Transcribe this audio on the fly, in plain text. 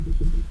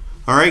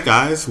All right,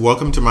 guys,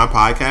 welcome to my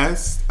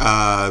podcast.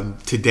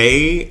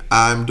 Today,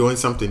 I'm doing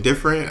something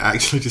different. I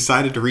actually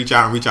decided to reach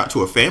out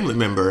to a family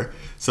member.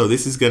 So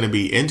this is going to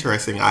be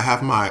interesting. I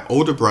have my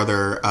older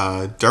brother,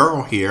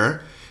 Daryl,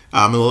 here.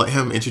 I'm going to let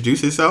him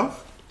introduce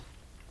himself.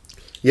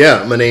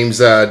 Yeah, my name's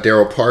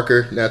Daryl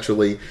Parker,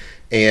 naturally.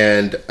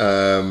 And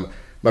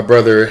my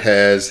brother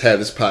has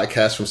had this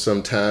podcast for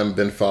some time,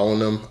 been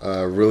following him.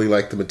 Really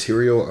like the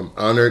material. I'm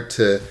honored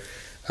to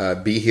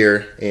be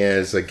here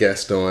as a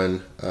guest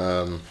on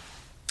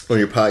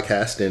your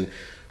podcast, and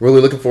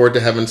really looking forward to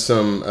having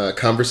some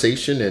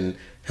conversation and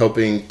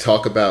helping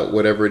talk about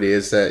whatever it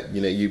is that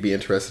you'd be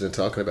interested in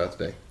talking about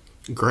today.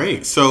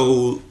 Great.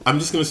 So I'm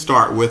just going to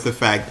start with the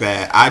fact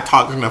that I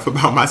talk enough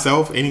about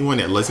myself. Anyone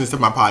that listens to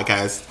my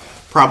podcast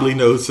probably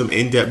knows some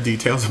in-depth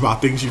details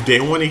about things you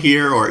didn't want to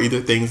hear, or either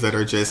things that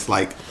are just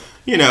like,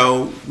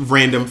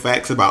 random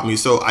facts about me.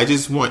 So I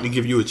just want to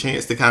give you a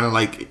chance to kind of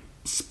like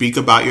speak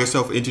about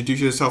yourself, introduce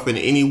yourself in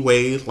any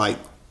way, like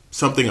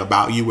something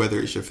about you,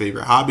 whether it's your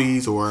favorite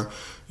hobbies or,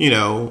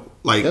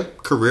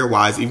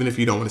 career-wise, even if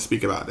you don't want to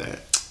speak about that.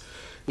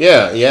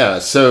 Yeah.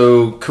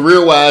 So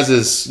career-wise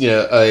is,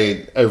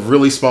 a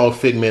really small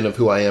figment of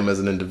who I am as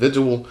an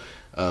individual,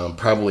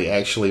 probably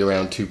actually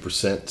around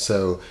 2%.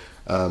 So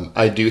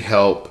I do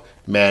help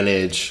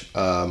manage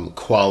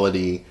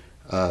quality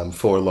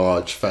for a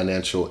large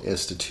financial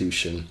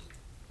institution.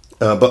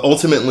 But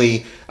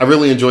ultimately, I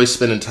really enjoy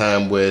spending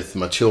time with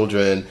my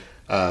children.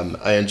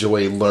 I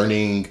enjoy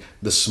learning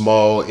the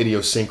small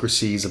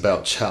idiosyncrasies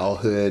about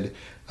childhood,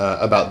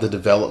 about the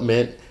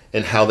development,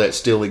 and how that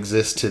still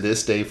exists to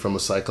this day from a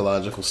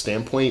psychological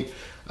standpoint.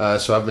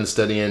 So I've been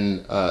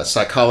studying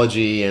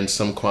psychology and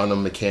some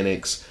quantum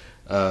mechanics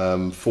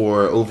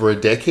for over a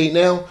decade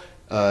now.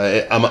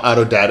 I'm an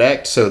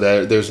autodidact, so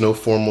that there's no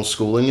formal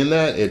schooling in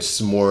that.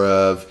 It's more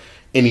of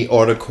any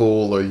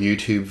article or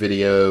YouTube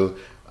video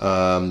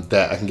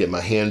that I can get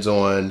my hands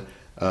on.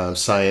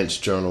 Science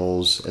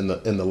journals and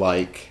the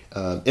like,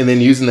 and then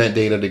using that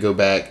data to go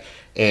back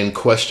and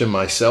question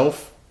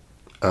myself.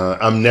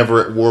 I'm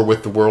never at war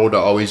with the world. I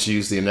always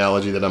use the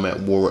analogy that I'm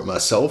at war with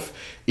myself,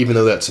 even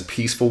though that's a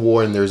peaceful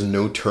war and there's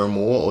no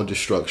turmoil or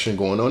destruction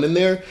going on in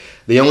there.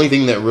 The only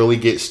thing that really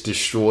gets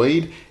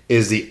destroyed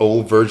is the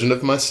old version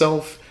of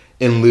myself,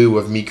 in lieu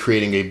of me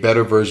creating a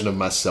better version of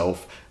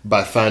myself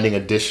by finding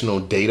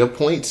additional data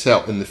points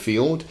out in the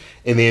field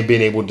and then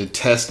being able to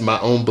test my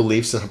own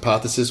beliefs and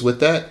hypotheses with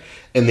that,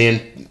 and then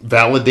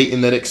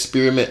validating that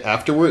experiment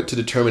afterward to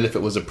determine if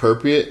it was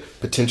appropriate,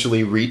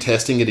 potentially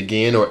retesting it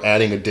again or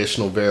adding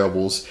additional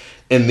variables,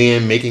 and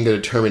then making a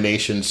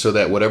determination so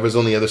that whatever's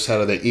on the other side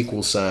of that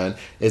equal sign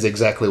is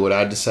exactly what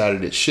I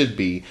decided it should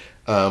be,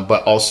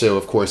 but also,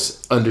 of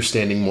course,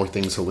 understanding more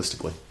things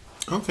holistically.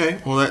 Okay,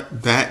 well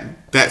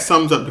that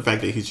sums up the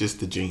fact that he's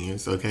just a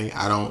genius. Okay,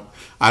 I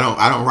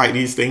don't write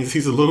these things.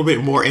 He's a little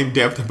bit more in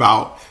depth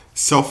about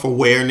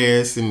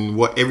self-awareness and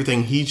what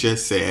everything he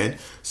just said.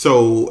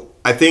 So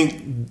I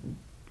think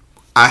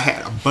I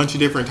had a bunch of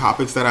different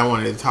topics that I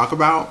wanted to talk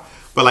about,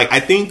 but I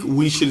think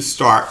we should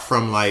start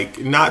from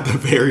not the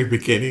very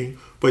beginning,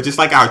 but just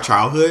our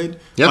childhood,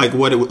 yep.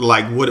 what it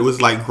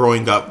was like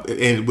growing up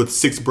with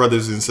 6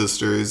 brothers and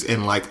sisters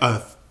in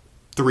a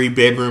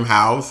 3-bedroom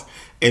house.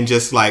 And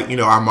just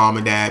our mom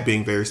and dad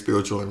being very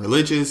spiritual and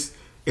religious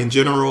in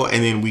general.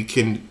 And then we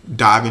can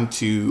dive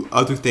into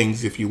other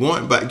things if you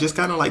want. But just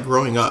kind of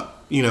growing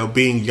up,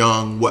 being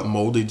young, what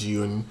molded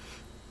you and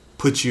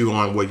put you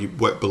on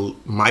what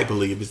might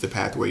believe is the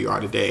path where you are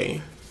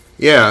today.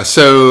 Yeah,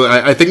 so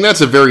I think that's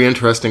a very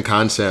interesting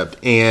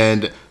concept.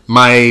 And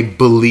my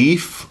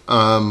belief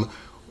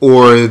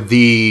or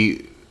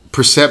the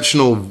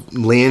perceptional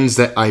lens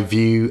that I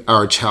view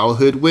our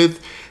childhood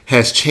with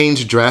has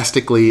changed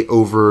drastically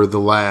over the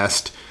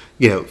last,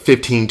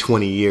 15,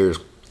 20 years.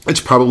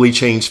 It's probably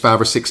changed 5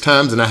 or 6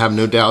 times, and I have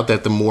no doubt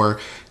that the more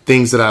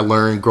things that I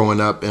learned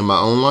growing up in my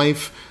own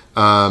life,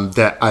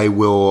 that I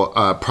will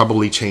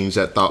probably change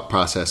that thought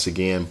process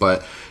again.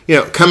 But,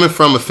 coming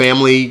from a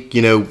family,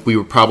 we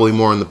were probably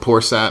more on the poor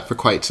side for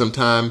quite some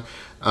time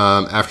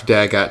after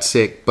Dad got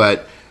sick.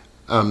 But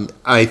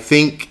I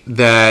think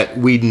that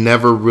we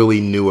never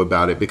really knew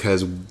about it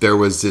because there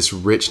was this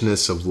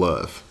richness of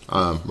love.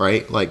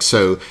 Right?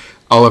 So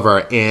all of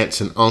our aunts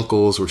and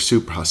uncles were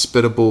super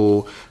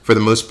hospitable. For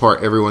the most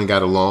part, everyone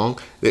got along.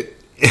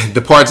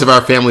 The parts of our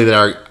family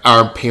that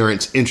our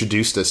parents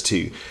introduced us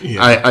to.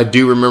 Yeah. I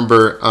do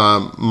remember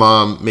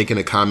Mom making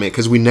a comment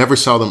because we never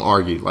saw them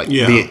argue. I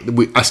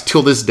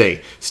till this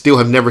day still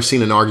have never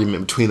seen an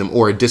argument between them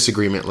or a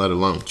disagreement, let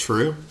alone.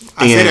 True.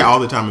 I say that all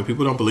the time and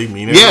people don't believe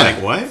me.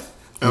 They're what?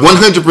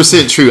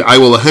 100% true. I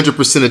will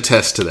 100%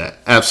 attest to that.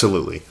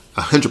 Absolutely.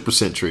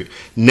 100% true.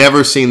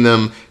 Never seen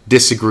them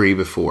disagree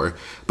before.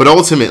 But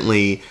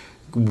ultimately,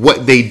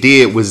 what they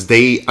did was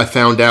I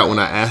found out when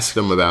I asked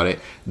them about it,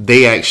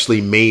 they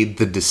actually made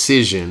the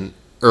decision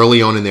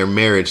early on in their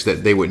marriage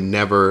that they would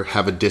never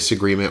have a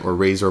disagreement or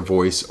raise their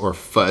voice or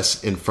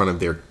fuss in front of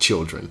their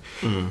children.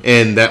 Mm.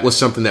 And that was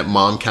something that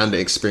Mom kind of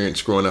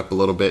experienced growing up a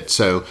little bit.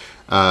 So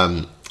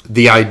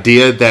the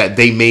idea that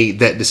they made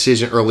that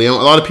decision early on.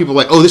 A lot of people are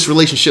like, oh, this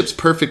relationship's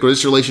perfect or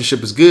this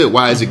relationship is good.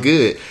 Why is it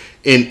good?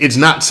 And it's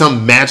not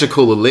some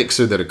magical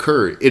elixir that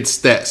occurred. It's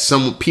that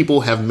some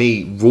people have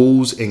made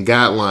rules and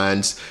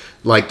guidelines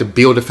like to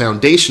build a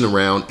foundation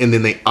around, and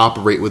then they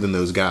operate within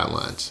those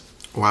guidelines.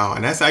 Wow,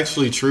 and that's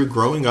actually true.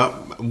 Growing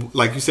up,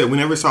 like you said, we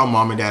never saw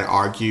mom and dad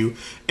argue.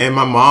 And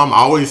my mom,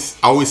 I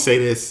always say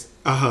this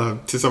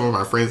to some of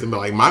my friends and be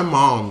like, my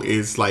mom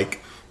is like,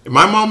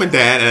 my mom and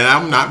dad, and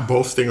I'm not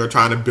boasting or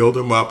trying to build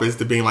them up as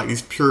to being like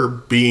these pure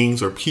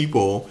beings or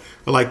people,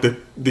 or like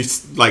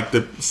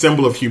the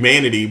symbol of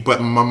humanity.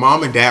 But my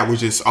mom and dad were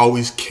just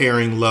always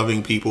caring,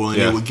 loving people, and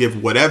they would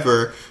give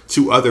whatever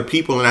to other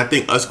people. And I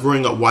think us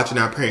growing up watching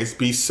our parents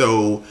be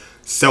so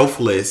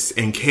selfless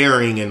and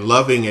caring and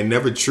loving and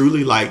never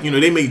truly like,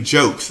 they made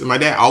jokes. And my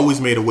dad always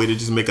made a way to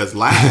just make us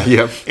laugh.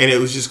 And it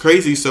was just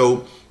crazy.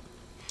 So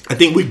I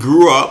think we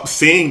grew up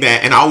seeing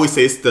that, and I always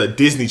say it's the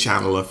Disney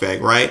Channel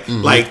effect, right?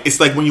 Like, it's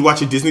like when you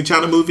watch a Disney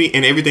Channel movie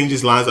and everything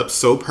just lines up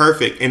so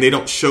perfect, and they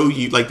don't show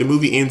you, like, the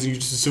movie ends and you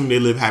just assume they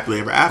live happily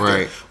ever after.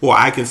 Right. Well,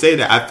 I can say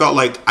that I felt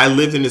like I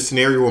lived in a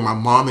scenario where my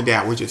mom and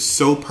dad were just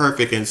so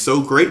perfect and so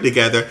great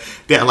together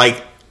that,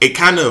 like, it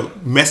kind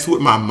of messed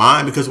with my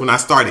mind, because when I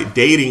started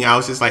dating, I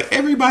was just like,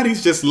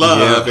 everybody's just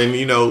love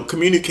and,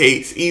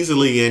 communicates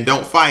easily and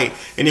don't fight.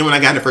 And then when I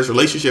got in the first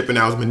relationship and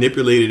I was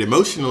manipulated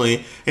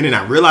emotionally, and then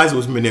I realized it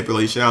was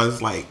manipulation, I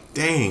was like,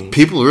 dang.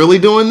 People really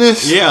doing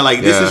this? Yeah,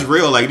 like, this is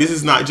real. Like, this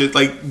is not just,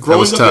 like,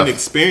 growing up and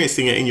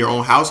experiencing it in your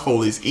own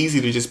household is easy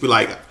to just be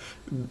like,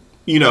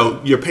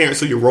 your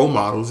parents are your role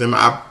models. And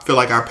I feel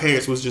like our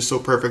parents was just so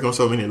perfect on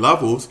so many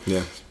levels.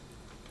 Yeah.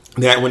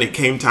 That when it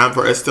came time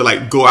for us to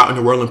like go out in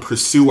the world and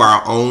pursue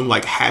our own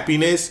like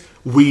happiness,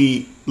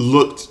 we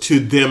looked to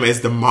them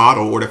as the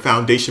model or the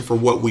foundation for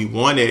what we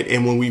wanted.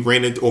 And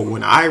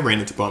when I ran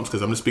into bumps,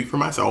 because I'm going to speak for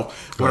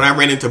myself, when I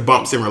ran into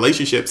bumps in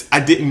relationships, I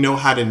didn't know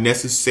how to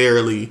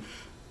necessarily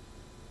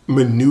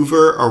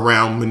maneuver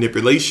around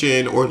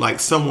manipulation or like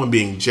someone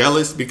being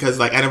jealous, because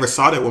like I never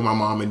saw that with my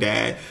mom and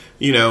dad.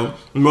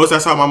 Most I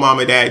saw my mom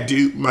and dad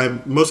do,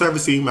 most I ever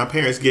seen my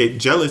parents get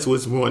jealous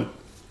was one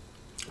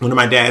of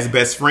my dad's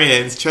best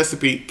friends,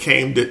 Chesapeake,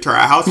 came to our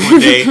house one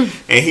day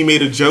and he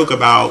made a joke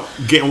about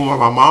getting with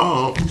my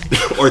mom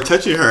or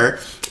touching her.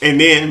 And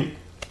then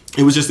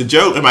it was just a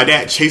joke. And my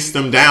dad chased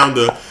them down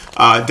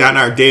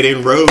our dead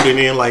end road, and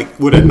then like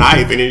with a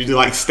knife, and then he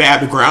like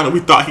stabbed the ground, and we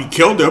thought he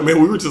killed him.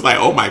 And we were just like,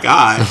 oh my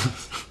God.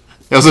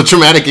 It was a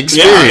traumatic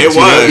experience.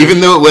 Yeah, it was.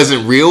 Even though it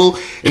wasn't real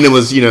and it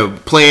was,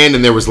 planned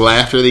and there was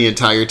laughter the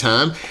entire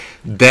time,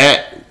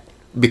 that,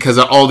 because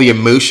of all the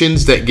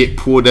emotions that get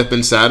pulled up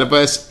inside of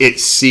us, it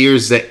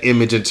sears that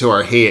image into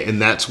our head. And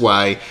that's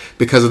why,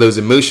 because of those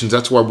emotions,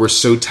 that's why we're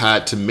so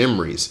tied to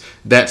memories.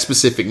 That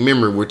specific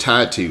memory we're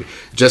tied to.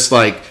 Just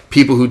like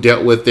people who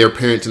dealt with their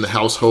parents in the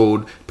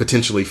household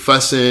potentially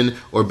fussing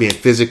or being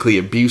physically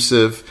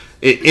abusive.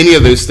 Any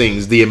of those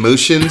things, the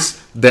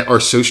emotions that are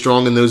so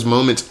strong in those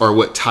moments are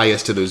what tie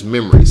us to those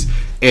memories.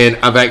 And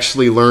I've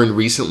actually learned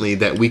recently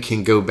that we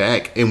can go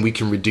back and we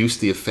can reduce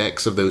the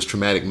effects of those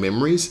traumatic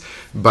memories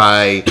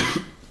by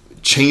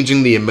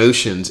changing the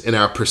emotions and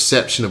our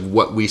perception of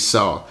what we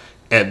saw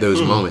at those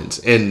moments.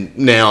 And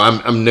now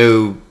I'm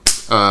no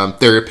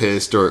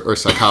therapist or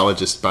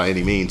psychologist by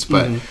any means,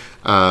 but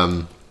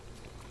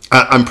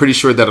I'm pretty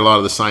sure that a lot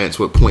of the science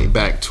would point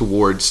back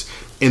towards,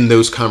 in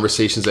those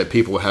conversations that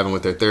people were having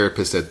with their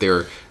therapist, that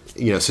they're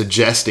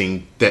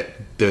suggesting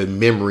that the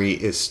memory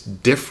is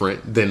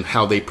different than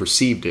how they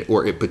perceived it,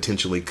 or it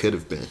potentially could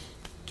have been.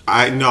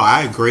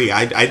 I agree.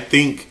 I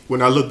think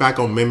when I look back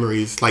on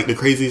memories, like the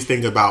craziest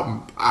thing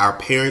about our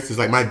parents is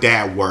like my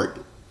dad worked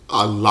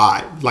a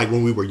lot. Like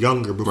when we were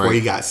younger, before he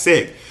got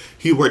sick,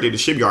 he worked at the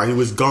shipyard. He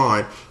was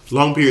gone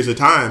long periods of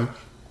time.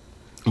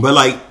 But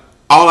like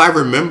all I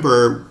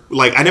remember,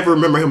 like I never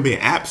remember him being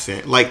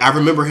absent. Like I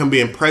remember him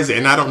being present,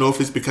 and I don't know if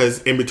it's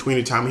because in between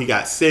the time he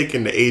got sick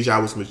and the age I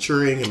was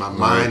maturing in my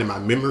mind and my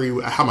memory,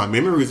 how my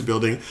memory was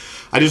building.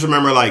 I just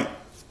remember like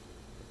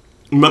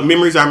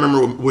memories I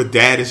remember with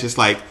Dad is just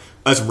like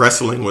us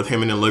wrestling with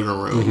him in the living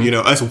room.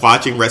 Us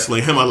watching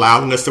wrestling, him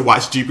allowing us to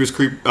watch Jeepers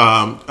Creep.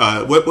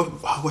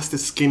 What's the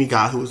skinny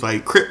guy who was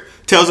like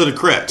Tales of the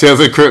Crypt? Tales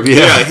of the Crypt,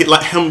 yeah.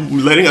 Like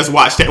him letting us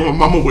watch that when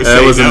Mama would say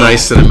that was a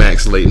nice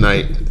Cinemax late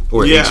night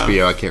or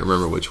HBO. I can't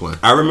remember which one.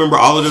 I remember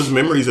all of those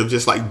memories of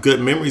just like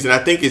good memories, and I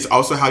think it's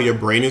also how your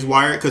brain is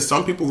wired. Because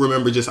some people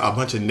remember just a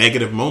bunch of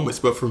negative moments,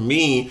 but for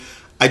me,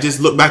 I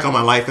just look back on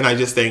my life and I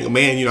just think,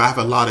 man, I have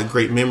a lot of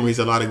great memories,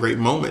 a lot of great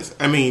moments.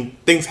 I mean,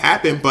 things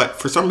happen, but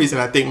for some reason,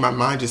 I think my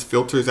mind just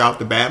filters out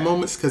the bad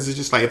moments, because it's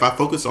just like if I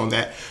focus on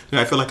that, then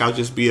I feel like I'll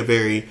just be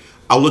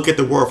I'll look at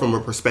the world from a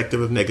perspective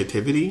of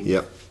negativity.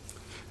 Yep.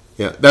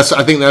 Yeah,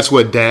 I think that's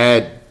what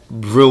Dad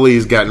really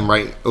has gotten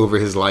right over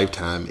his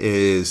lifetime,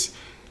 is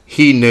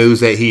he knows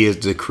that he is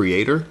the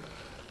creator.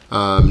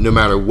 No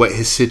matter what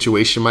his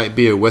situation might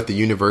be or what the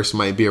universe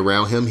might be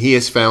around him, he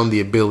has found the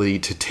ability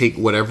to take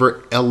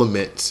whatever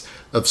elements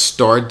of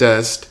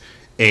stardust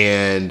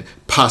and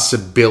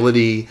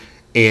possibility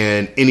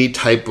and any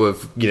type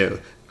of,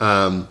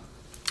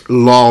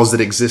 laws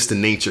that exist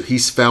in nature.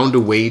 He's found a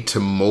way to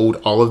mold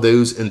all of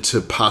those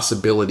into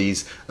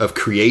possibilities of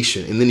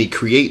creation. And then he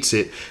creates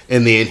it,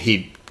 and then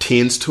he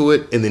tends to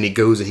it, and then he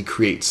goes and he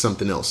creates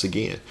something else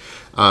again.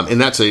 And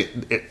that's a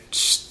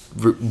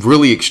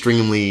really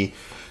extremely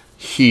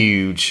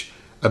huge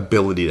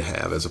ability to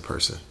have as a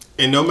person.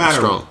 And no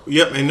matter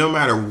and no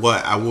matter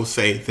what, I will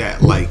say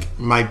that like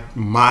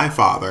my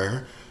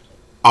father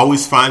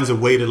always finds a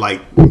way to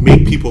like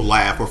make people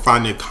laugh or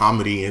find a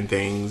comedy in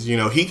things. You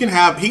know, he can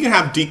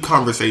have deep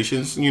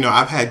conversations. You know,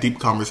 I've had deep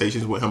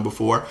conversations with him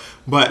before,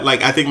 but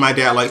like I think my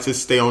dad likes to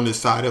stay on the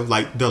side of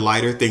like the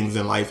lighter things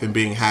in life and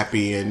being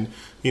happy and,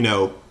 you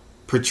know,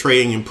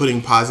 portraying and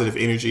putting positive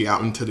energy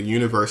out into the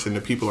universe and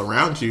the people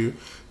around you.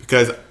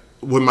 Because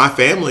with my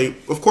family,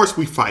 of course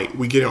we fight,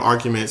 we get in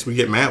arguments, we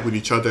get mad with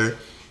each other.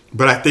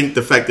 But I think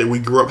the fact that we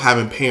grew up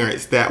having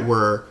parents that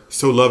were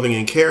so loving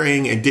and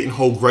caring and didn't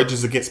hold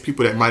grudges against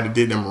people that might have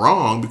did them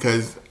wrong,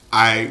 because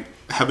I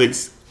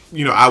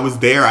was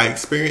there. I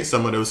experienced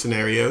some of those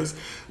scenarios.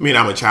 I mean,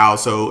 I'm a child,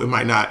 so it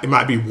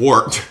might be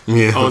warped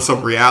on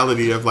some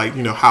reality of like,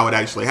 you know, how it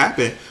actually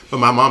happened. But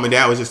my mom and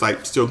dad was just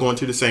like still going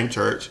to the same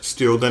church,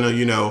 still gonna,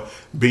 you know,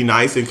 be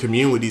nice and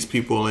commune with these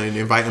people and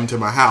invite them to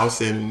my house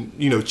and,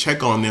 you know,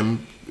 check on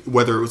them,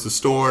 whether it was a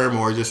storm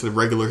or just a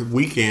regular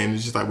weekend.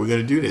 It's just like, we're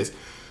gonna do this.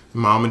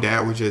 Mom and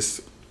dad were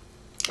just,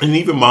 and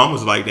even mom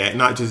was like that,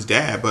 not just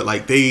dad, but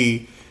like I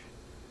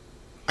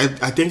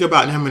think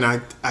about him and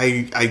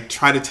I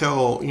try to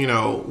tell, you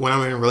know, when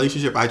I'm in a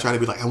relationship, I try to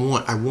be like, I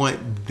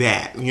want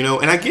that, you know,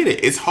 and I get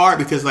it. It's hard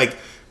because like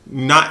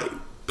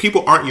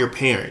people aren't your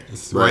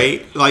parents,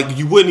 right? Like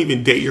you wouldn't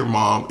even date your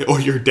mom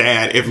or your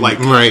dad if like,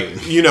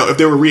 you know, if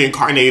they were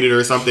reincarnated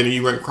or something and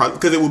you weren't,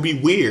 because it would be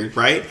weird,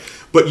 right?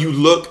 But you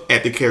look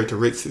at the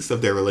characteristics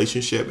of their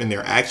relationship and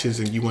their actions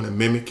and you want to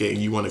mimic it and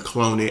you want to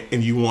clone it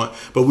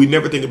but we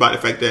never think about the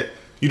fact that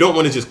you don't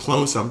want to just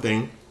clone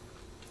something.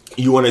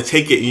 You want to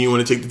take it and you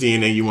want to take the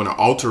DNA, you want to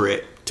alter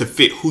it to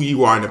fit who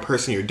you are and the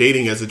person you're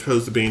dating, as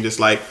opposed to being just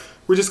like,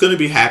 we're just going to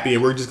be happy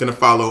and we're just going to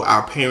follow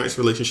our parents'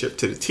 relationship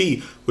to the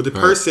T. With the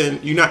person,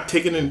 you're not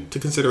taking into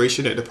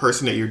consideration that the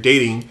person that you're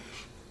dating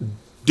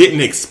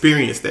didn't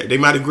experience that. They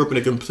might have grew up in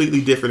a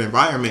completely different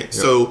environment. Yep.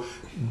 So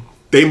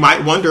they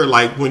might wonder,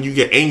 like, when you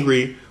get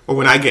angry or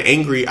when I get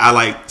angry, I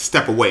like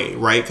step away,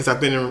 right? Because I've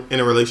been in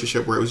a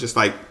relationship where it was just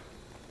like,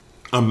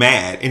 I'm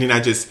mad. And then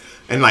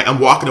I'm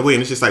walking away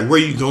and it's just like,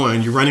 where are you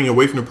going? You're running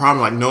away from the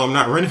problem. Like, no, I'm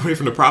not running away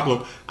from the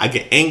problem. I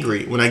get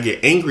angry. When I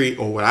get angry,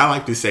 or what I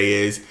like to say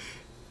is,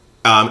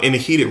 in a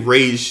heated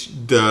rage,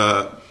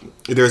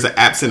 there's an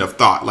absence of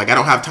thought. Like, I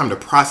don't have time to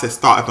process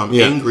thought if I'm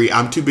angry.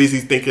 I'm too busy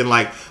thinking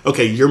like,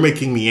 okay, you're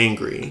making me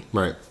angry.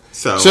 Right.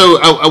 So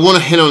I want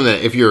to hit on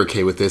that if you're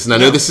okay with this. And I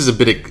know this is a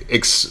bit,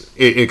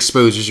 it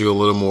exposes you a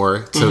little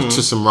more to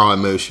some raw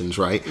emotions,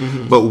 right?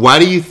 Mm-hmm. But why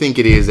do you think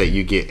it is that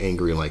you get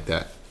angry like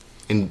that?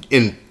 And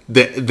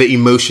the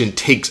emotion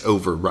takes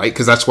over, right?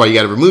 Because that's why you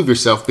got to remove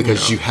yourself,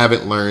 because you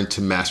haven't learned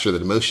to master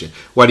that emotion.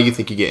 Why do you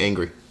think you get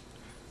angry?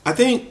 I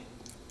think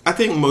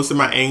most of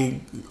my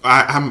anger,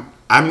 I'm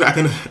not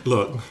going to,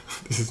 look,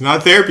 this is not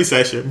a therapy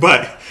session,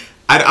 but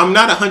I'm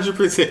not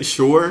 100%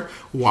 sure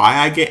why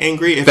I get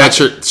angry.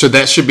 So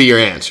that should be your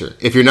answer.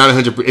 If you're not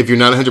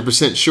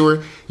 100%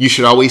 sure, you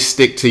should always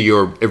stick to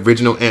your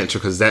original answer,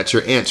 because that's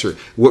your answer.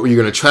 What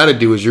you're going to try to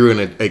do is you're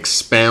going to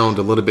expound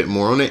a little bit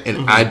more on it,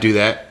 and I do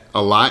that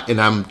a lot, and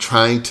I'm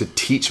trying to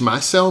teach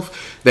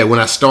myself that when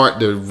I start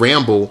to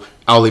ramble,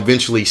 I'll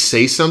eventually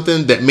say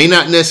something that may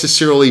not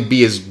necessarily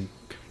be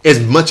as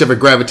much of a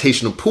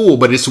gravitational pull,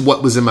 but it's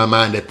what was in my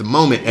mind at the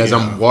moment as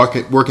I'm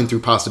working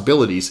through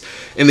possibilities.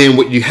 And then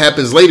what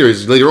happens later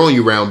is later on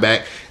you round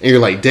back and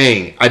you're like,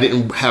 dang, I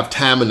didn't have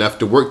time enough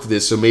to work through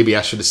this, so maybe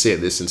I should have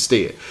said this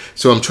instead.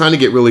 So I'm trying to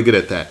get really good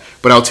at that.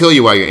 But I'll tell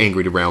you why you're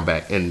angry to round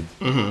back, and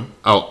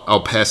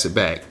I'll pass it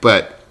back.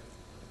 But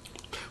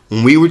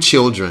when we were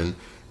children,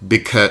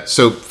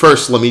 so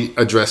first, let me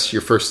address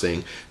your first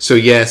thing. So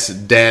yes,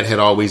 Dad had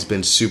always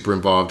been super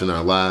involved in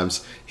our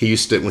lives. He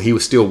used to, when he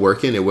was still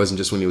working, it wasn't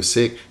just when he was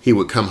sick, he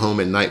would come home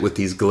at night with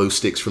these glow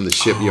sticks from the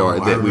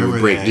shipyard that we would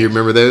break. That. Do you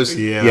remember those?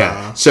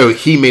 Yeah. So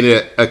he made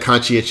a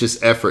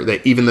conscientious effort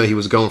that even though he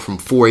was going from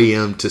 4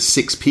 a.m. to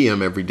 6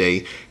 p.m. every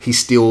day, he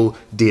still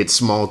did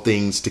small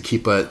things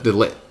to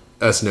let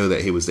us know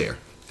that he was there.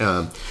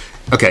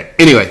 Okay.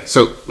 Anyway,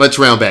 so let's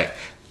round back.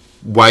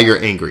 Why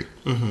you're angry.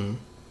 Mm-hmm.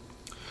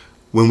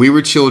 When we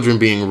were children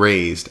being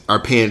raised, our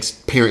parents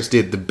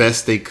did the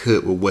best they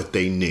could with what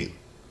they knew.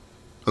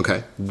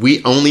 Okay?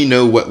 We only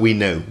know what we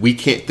know. We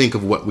can't think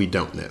of what we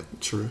don't know.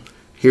 True.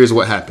 Here's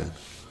what happened.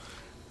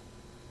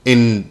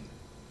 In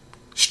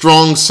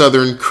strong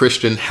Southern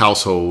Christian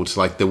households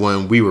like the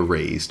one we were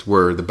raised,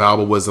 where the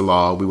Bible was the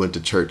law, we went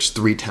to church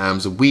 3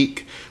 times a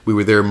week. We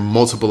were there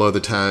multiple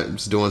other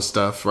times doing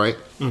stuff, right?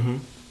 Mm-hmm.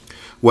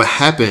 What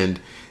happened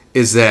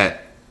is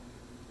that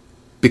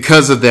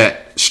because of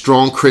that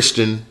strong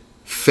Christian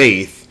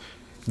faith,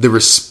 the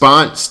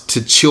response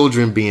to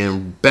children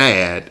being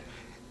bad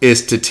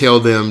is to tell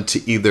them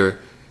to either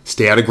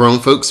stay out of grown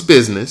folks'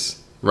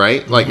 business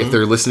right? Like if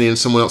they're listening to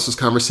someone else's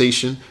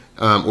conversation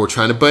or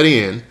trying to butt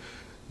in.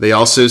 They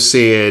also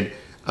said,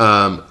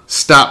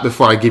 stop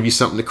before I give you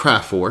something to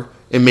cry for.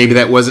 And maybe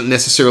that wasn't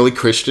necessarily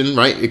Christian,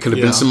 right? It could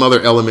have been some other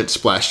element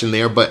splashed in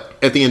there. But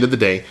at the end of the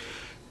day,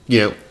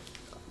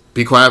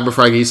 be quiet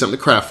before I give you something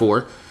to cry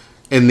for.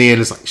 And then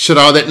it's like, shut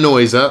all that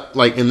noise up,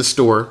 like in the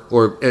store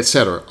or et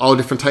cetera. All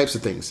different types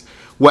of things.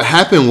 What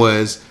happened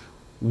was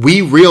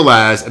we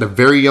realized at a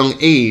very young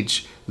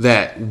age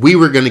that we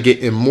were going to get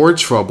in more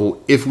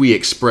trouble if we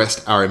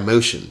expressed our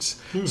emotions.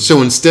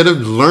 So instead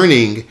of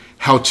learning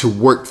how to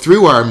work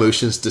through our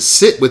emotions, to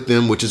sit with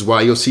them, which is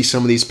why you'll see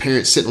some of these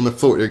parents sitting on the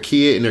floor with their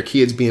kid and their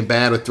kids being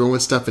bad or throwing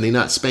stuff and they're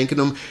not spanking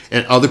them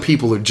and other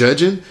people are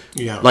judging,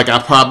 like I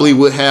probably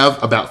would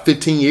have about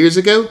 15 years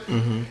ago.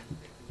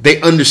 They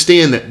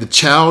understand that the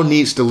child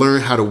needs to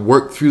learn how to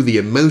work through the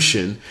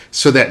emotion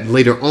so that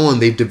later on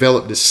they've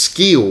developed a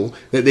skill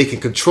that they can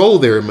control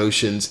their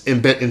emotions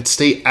and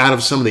stay out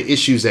of some of the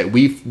issues that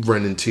we've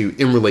run into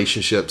in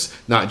relationships,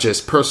 not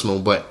just personal,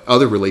 but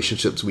other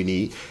relationships we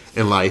need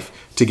in life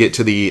to get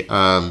to the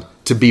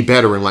to be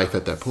better in life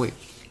at that point.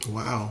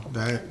 Wow,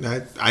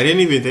 that I didn't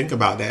even think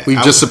about that.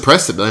 We've just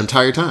suppressed it the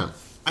entire time.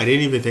 I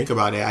didn't even think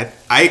about it.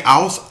 I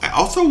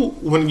also,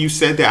 when you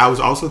said that, I was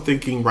also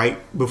thinking right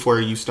before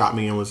you stopped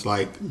me and was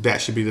like,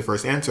 that should be the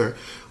first answer,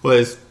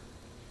 was,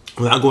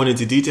 without going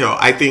into detail,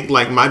 I think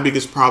like my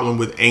biggest problem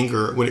with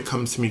anger when it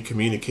comes to me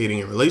communicating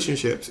in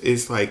relationships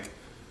is like,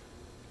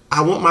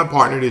 I want my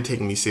partner to take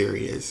me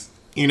serious.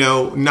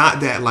 Not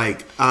that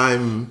like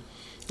I'm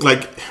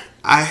like,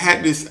 I've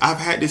had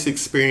this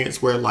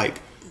experience where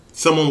like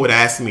someone would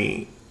ask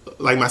me,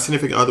 like my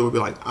significant other would be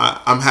like,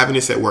 I'm having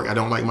this at work. I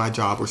don't like my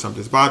job or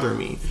something's bothering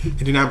me. And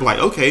then I'd be like,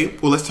 okay,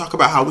 well, let's talk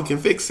about how we can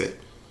fix it.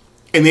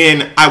 And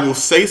then I will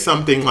say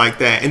something like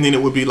that. And then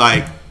it would be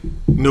like,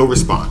 no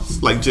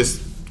response. Like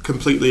just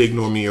completely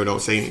ignore me or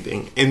don't say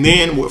anything. And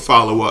then what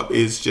follow up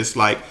is just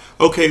like,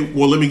 okay,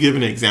 well, let me give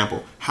an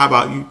example. How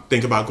about you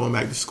think about going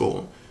back to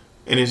school?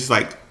 And it's just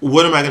like,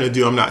 what am I going to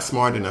do? I'm not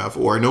smart enough,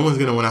 or no one's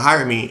going to want to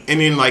hire me. And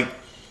then like,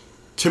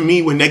 to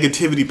me, when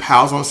negativity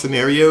piles on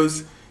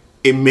scenarios,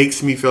 it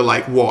makes me feel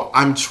like, well,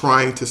 I'm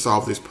trying to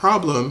solve this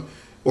problem,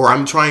 or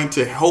I'm trying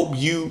to help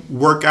you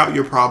work out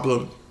your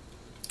problem.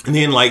 And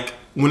then like,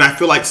 when I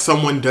feel like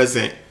someone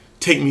doesn't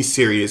take me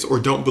serious or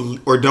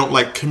don't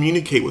like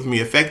communicate with me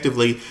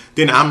effectively,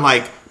 then I'm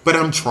like, but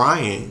I'm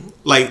trying.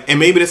 Like, and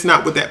maybe that's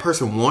not what that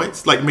person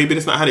wants. Like maybe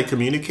that's not how they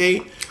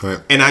communicate. Right.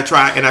 And I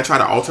try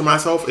to alter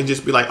myself and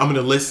just be like, I'm going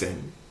to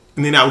listen.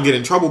 And then I would get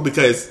in trouble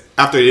because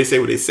after they say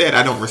what they said,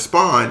 I don't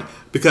respond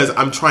because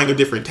I'm trying a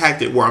different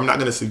tactic where I'm not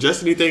going to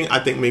suggest anything. I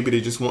think maybe they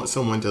just want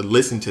someone to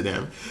listen to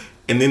them.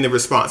 And then the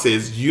response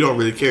is, you don't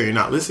really care. You're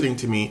not listening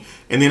to me.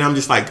 And then I'm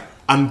just like,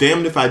 I'm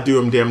damned if I do,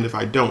 I'm damned if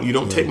I don't. You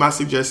don't take my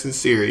suggestions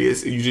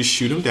serious. You just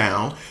shoot them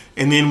down.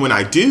 And then when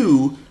I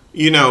do,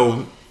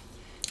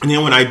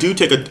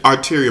 take an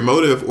ulterior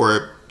motive or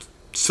a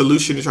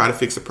solution to try to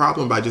fix a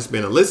problem by just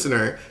being a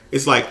listener,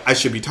 it's like I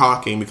should be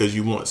talking because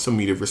you want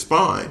me to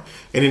respond.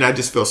 And then I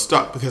just feel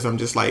stuck because I'm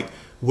just like,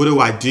 what do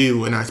I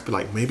do? And I be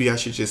like, maybe I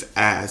should just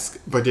ask,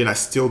 but then I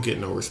still get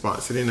no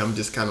response. And then I'm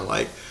just kind of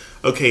like,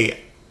 okay,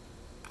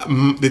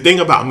 the thing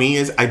about me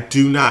is I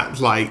do not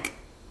like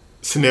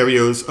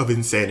scenarios of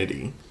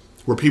insanity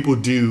where people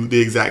do the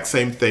exact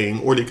same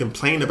thing or they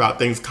complain about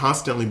things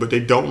constantly, but they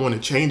don't want to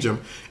change them.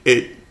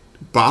 It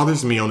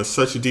bothers me on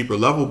such a deeper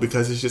level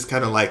because it's just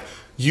kind of like,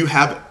 you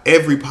have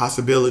every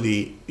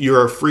possibility.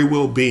 You're a free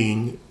will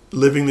being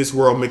living this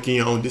world, making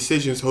your own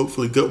decisions,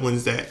 hopefully good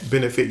ones that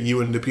benefit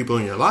you and the people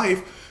in your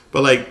life.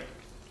 But like,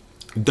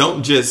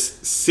 don't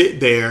just sit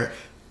there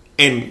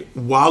and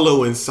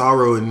wallow in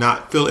sorrow and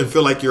not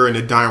feel like you're in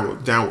a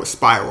downward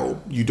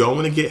spiral. You don't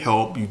want to get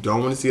help. You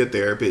don't want to see a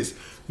therapist.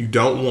 You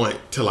don't want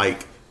to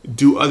like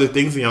do other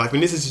things in your life.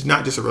 And this is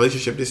not just a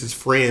relationship. This is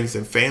friends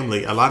and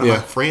family. A lot of my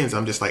friends,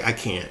 I'm just like, I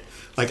can't.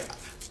 Like,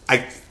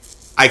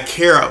 I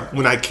care.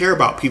 When I care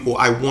about people,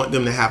 I want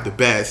them to have the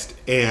best,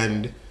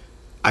 and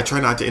I try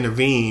not to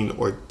intervene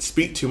or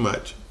speak too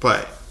much,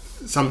 but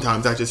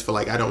sometimes I just feel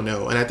like I don't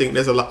know. And I think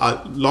there's a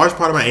large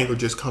part of my anger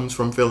just comes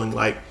from feeling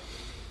like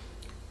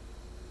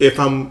if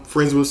I'm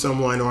friends with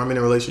someone or I'm in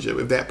a relationship,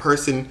 if that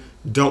person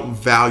don't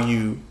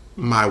value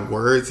my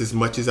words as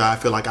much as I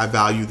feel like I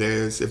value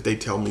theirs, if they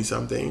tell me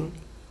something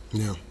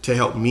to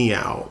help me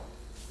out.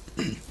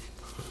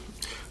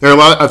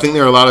 I think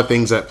there are a lot of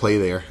things at play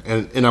there,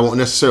 and I won't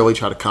necessarily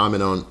try to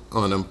comment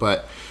on them,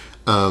 but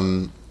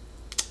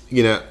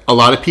a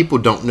lot of people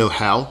don't know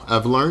how.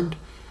 I've learned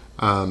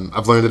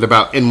it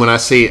about, and when I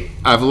say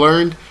I've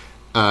learned,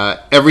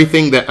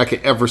 everything that I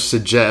could ever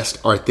suggest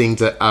are things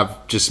that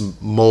I've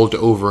just mulled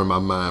over in my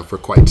mind for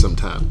quite some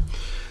time.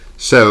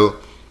 So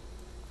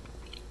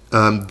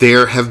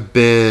there have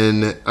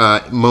been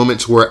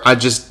moments where I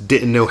just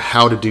didn't know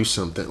how to do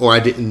something, or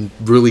I didn't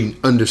really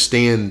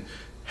understand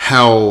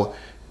how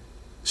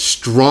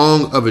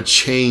strong of a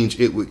change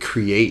it would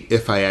create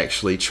if I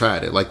actually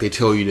tried it. Like they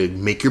tell you to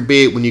make your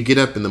bed when you get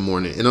up in the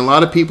morning. And a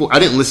lot of people, I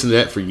didn't listen to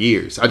that for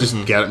years. I just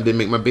got up and didn't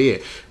make my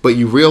bed. But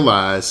you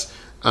realize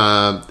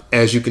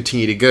as you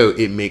continue to go,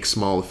 it makes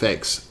small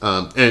effects.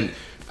 And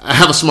I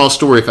have a small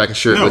story if I can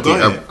share it with you.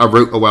 I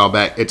wrote a while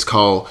back. It's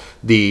called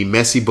The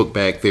Messy Book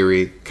Bag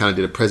Theory. Kind of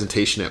did a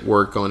presentation at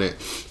work on it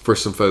for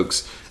some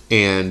folks,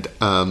 and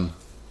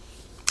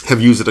have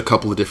used it a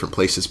couple of different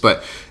places.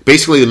 But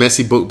basically, the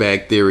Messy Book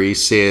Bag Theory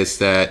says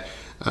that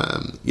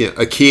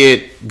a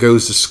kid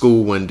goes to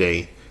school one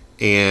day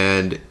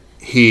and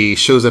he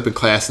shows up in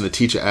class and the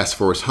teacher asks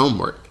for his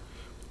homework.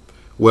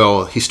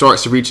 Well, he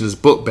starts to reach in his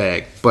book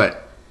bag,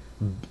 but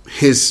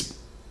his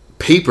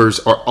papers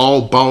are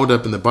all balled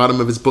up in the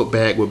bottom of his book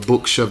bag with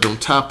books shoved on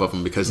top of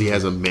him because he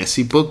has a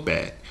messy book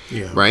bag,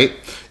 right?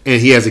 And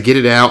he has to get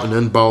it out and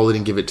unball it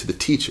and give it to the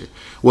teacher.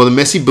 Well, the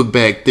messy book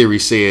bag theory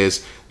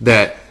says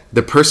that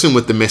the person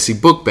with the messy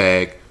book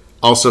bag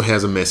also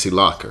has a messy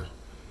locker.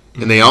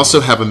 And they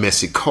also have a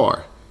messy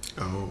car.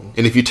 Oh.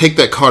 And if you take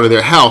that car to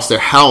their house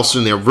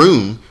and their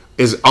room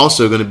is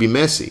also going to be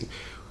messy.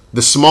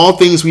 The small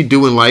things we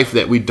do in life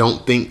that we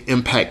don't think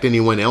impact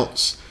anyone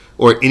else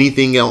or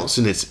anything else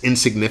and it's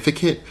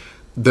insignificant,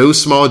 those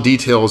small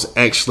details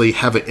actually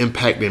have an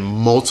impact in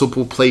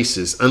multiple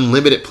places,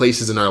 unlimited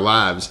places in our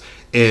lives.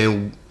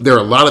 And there are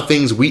a lot of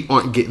things we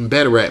aren't getting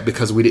better at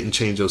because we didn't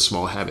change those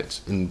small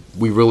habits. And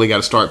we really got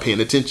to start paying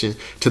attention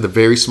to the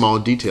very small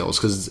details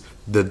because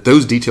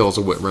those details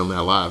are what run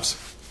our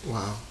lives.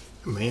 Wow.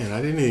 Man,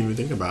 I didn't even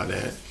think about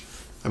that.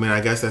 I mean,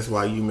 I guess that's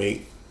why you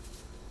make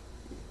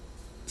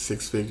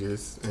 6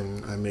 figures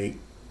and I make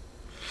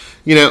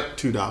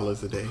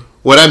 $2 a day.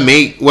 What I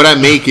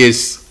make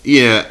is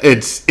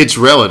it's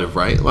relative,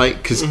 right? Like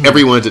because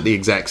everyone's at the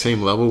exact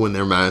same level when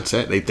their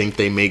mindset. They think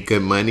they make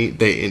good money.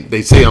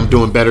 They say I'm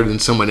doing better than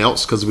someone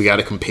else because we got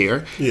to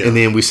compare. Yeah. And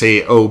then we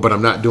say, oh, but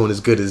I'm not doing as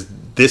good as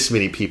this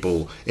many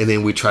people. And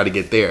then we try to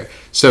get there.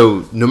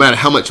 So no matter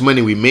how much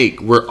money we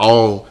make, we're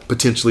all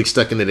potentially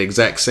stuck in that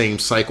exact same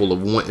cycle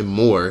of wanting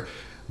more,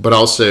 but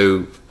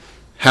also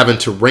having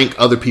to rank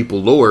other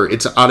people lower.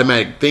 It's an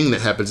automatic thing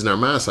that happens in our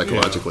mind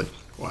psychologically.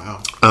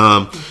 Yeah.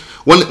 Wow.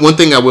 One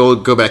thing I will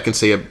go back and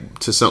say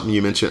to something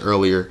you mentioned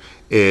earlier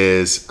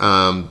is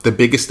the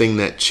biggest thing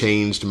that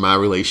changed my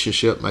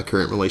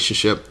current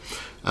relationship,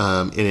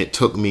 and it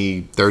took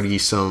me 30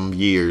 some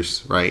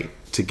years, right,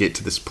 to get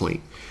to this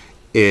point,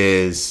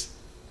 is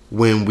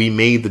when we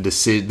made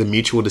the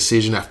mutual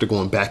decision after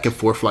going back and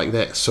forth like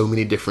that so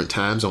many different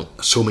times on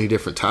so many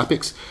different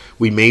topics.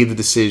 We made the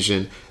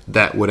decision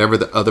that whatever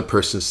the other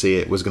person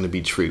said was going to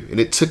be true. And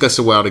it took us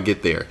a while to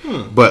get there.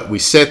 But we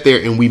sat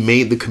there and we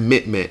made the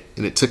commitment,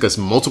 and it took us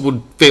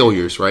multiple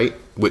failures, right?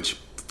 Which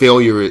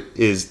failure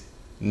is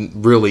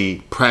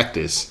really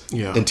practice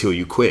until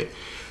you quit.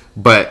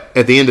 But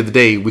at the end of the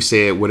day, we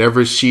said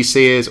whatever she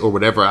says or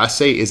whatever I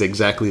say is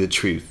exactly the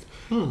truth.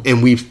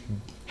 And we've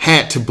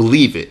had to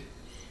believe it,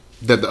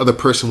 that the other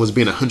person was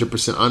being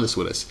 100% honest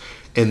with us.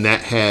 And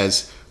that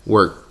has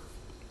worked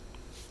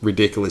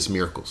ridiculous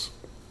miracles.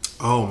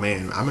 Oh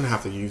man, I'm gonna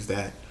have to use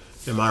that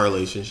in my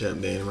relationship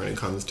then when it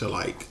comes to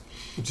like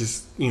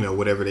just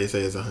whatever they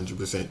say is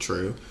 100%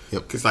 true.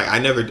 Yep. Because like I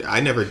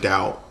never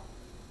doubt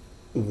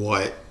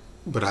but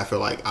I feel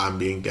like I'm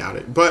being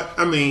doubted. But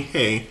I mean,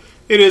 hey,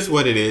 it is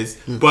what it is.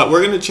 But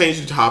we're gonna change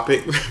the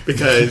topic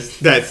because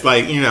that's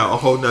like a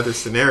whole nother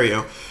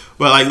scenario.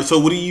 But like, so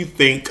what do you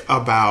think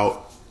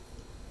about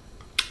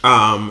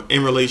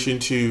in relation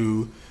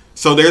to?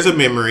 So there's a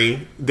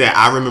memory that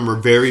I remember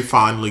very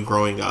fondly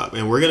growing up,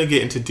 and we're gonna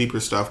get into deeper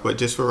stuff. But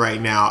just for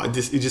right now, it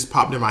just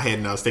popped in my head,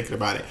 and I was thinking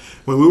about it.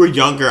 When we were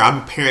younger,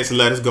 our parents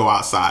let us go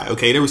outside.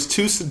 Okay, there was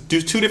two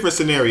different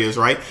scenarios,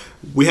 right?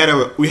 We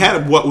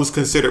had what was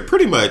considered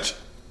pretty much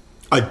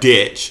a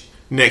ditch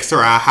next to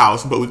our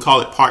house, but we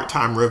call it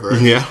Part-Time River.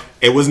 Yeah,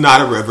 it was not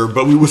a river,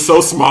 but we were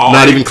so small,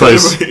 not even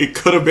close. It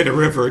could have been a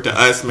river to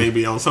us,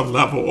 maybe on some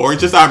level, or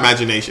just our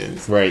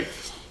imaginations, right?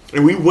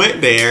 And we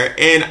went there,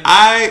 and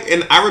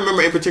I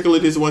remember in particular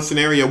this one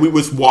scenario. We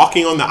was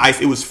walking on the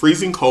ice. It was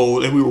freezing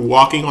cold, and we were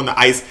walking on the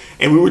ice,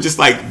 and we were just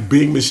like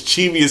being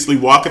mischievously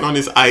walking on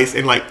this ice,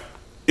 and like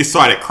it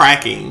started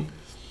cracking.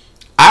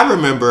 I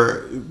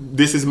remember,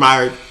 this is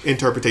my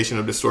interpretation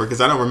of the story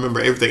because I don't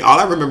remember everything. All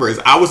I remember is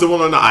I was the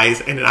one on the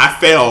ice, and then I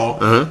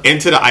fell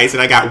into the ice,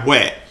 and I got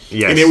wet.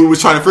 Yes. And then we was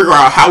trying to figure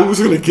out how we was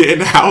going to get in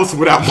the house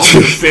without mom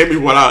to send me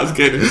when I was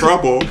getting in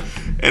trouble.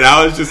 And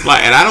I was just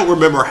like, and I don't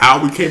remember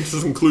how we came to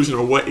the conclusion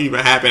or what even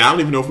happened. I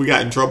don't even know if we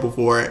got in trouble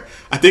for it.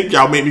 I think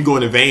y'all made me go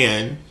in a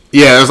van.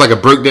 Yeah, it was like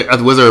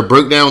was there a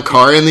broke down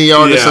car in the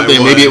yard or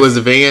something? Maybe it was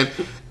a van.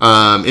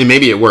 And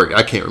maybe it worked.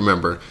 I can't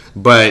remember.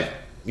 But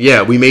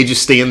yeah, we made you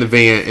stay in the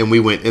van, and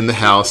we went in the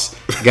house,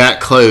 got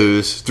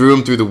clothes, threw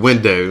them through the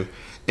window,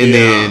 and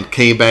then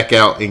came back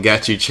out and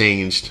got you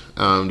changed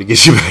to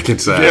get you back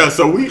inside. Yeah,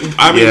 so we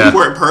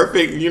weren't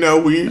perfect.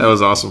 That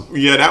was awesome.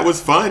 Yeah, that was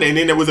fun. And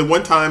then there was a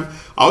one time,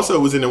 also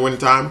it was in the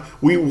wintertime,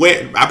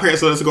 our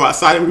parents let us go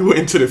outside, and we went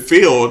into the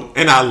field,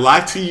 and I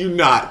lie to you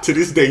not, to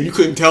this day, you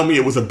couldn't tell me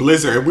it was a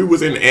blizzard, and we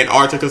was in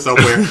Antarctica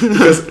somewhere,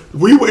 because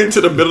we went into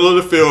the middle of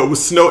the field, it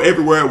was snow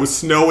everywhere, it was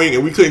snowing,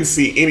 and we couldn't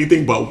see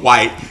anything but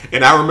white.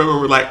 And I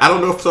remember, like, I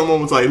don't know if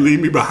someone was like,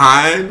 leave me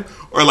behind,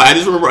 Or like I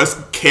just remember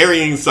us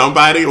carrying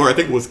somebody, or I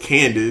think it was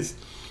Candace,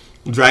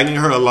 dragging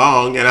her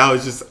along, and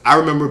I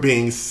remember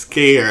being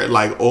scared,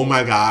 like, oh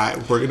my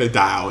God, we're gonna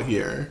die out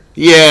here.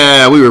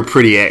 Yeah, we were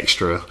pretty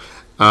extra.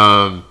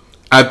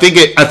 I think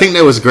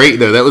that was great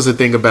though. That was the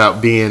thing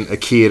about being a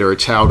kid or a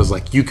child, is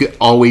like you could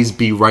always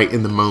be right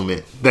in the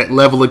moment. That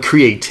level of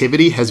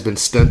creativity has been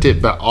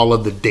stunted by all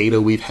of the data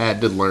we've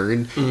had to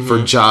learn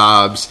for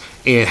jobs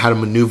and how to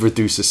maneuver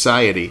through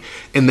society.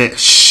 And that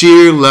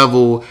sheer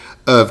level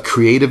of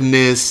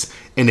creativeness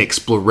and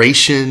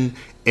exploration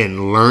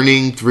and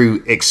learning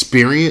through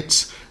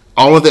experience,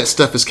 all of that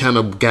stuff has kind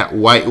of got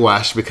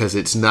whitewashed because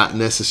it's not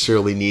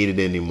necessarily needed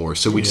anymore.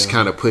 So we just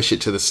kind of push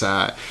it to the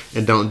side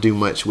and don't do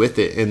much with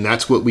it. And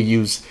that's what we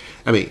use.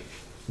 I mean,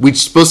 we're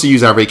supposed to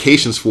use our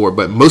vacations for,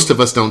 but most of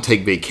us don't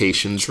take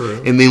vacations.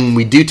 True. And then when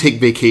we do take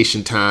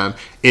vacation time,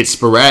 it's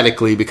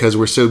sporadically because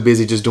we're so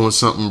busy just doing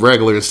something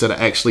regular instead of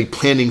actually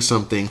planning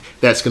something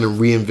that's going to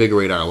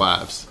reinvigorate our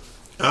lives.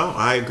 Oh,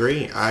 I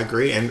agree.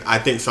 And I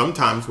think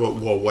sometimes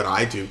what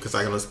I do, because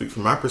I can only speak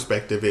from my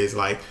perspective, is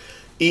like,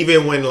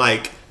 even when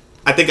like,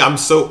 I think I'm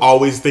so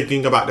always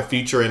thinking about the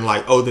future and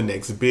like, oh, the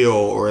next bill,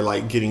 or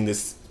like getting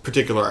this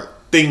particular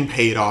thing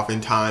paid off in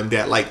time,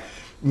 that like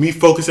me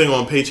focusing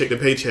on paycheck to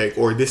paycheck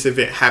or this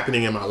event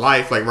happening in my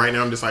life. Like right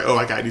now I'm just like, oh,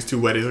 I got these 2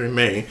 weddings in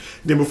May.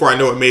 Then before I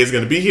know it, May is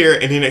going to be here.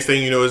 And the next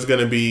thing you know, it's going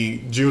to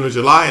be June or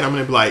July. And I'm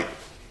going to be like,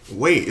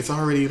 wait, it's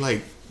already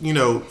like,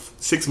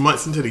 6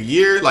 months into the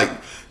year. Like,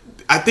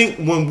 I think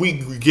when we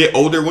get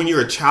older, when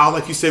you're a child,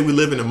 like you said, we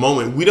live in a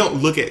moment. We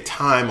don't look at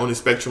time on the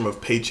spectrum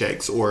of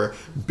paychecks or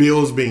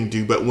bills being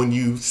due. But when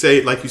you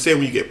say, like you said,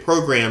 when you get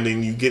programmed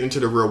and you get into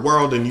the real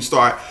world and you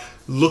start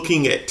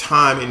looking at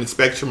time in the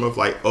spectrum of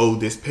like, oh,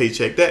 this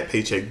paycheck, that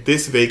paycheck,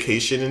 this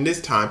vacation and this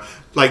time,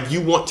 like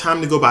you want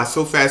time to go by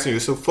so fast and you're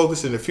so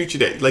focused in the future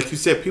that, like you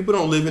said, people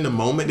don't live in the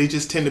moment. They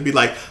just tend to be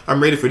like, I'm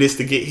ready for this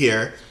to get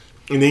here.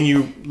 And then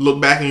you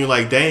look back and you're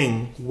like,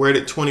 dang, where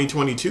did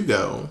 2022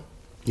 go?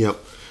 Yep.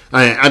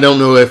 I don't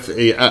know if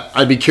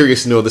I'd be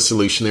curious to know the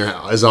solution. There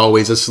is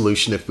always a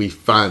solution if we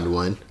find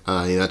one.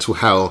 That's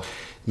how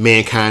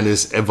mankind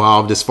has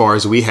evolved as far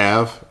as we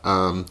have.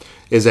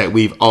 Is that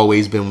we've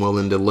always been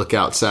willing to look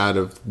outside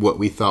of what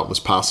we thought was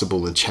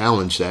possible and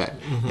challenge that.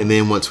 And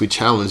then once we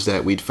challenge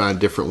that, we'd find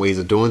different ways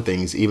of doing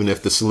things. Even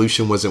if the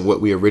solution wasn't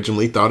what we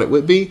originally thought it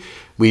would be,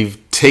 we've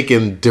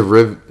taken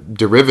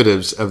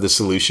derivatives of the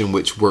solution,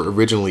 which were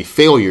originally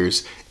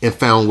failures, and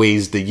found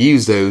ways to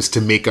use those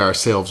to make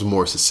ourselves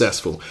more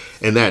successful.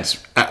 And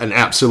that's an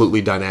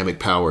absolutely dynamic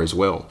power as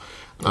well.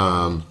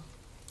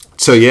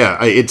 So yeah,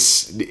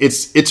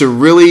 it's a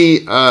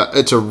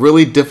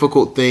really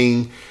difficult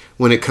thing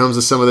when it comes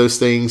to some of those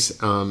things.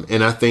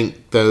 And I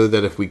think, though,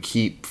 that if we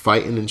keep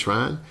fighting and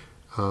trying,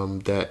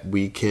 that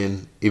we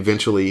can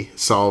eventually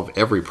solve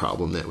every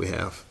problem that we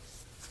have.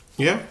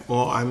 Yeah,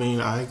 well, I mean,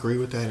 I agree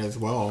with that as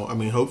well. I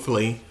mean,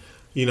 hopefully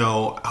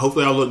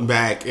I'll look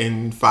back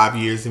in 5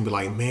 years and be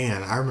like,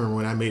 man, I remember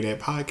when I made that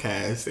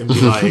podcast, and be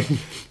like,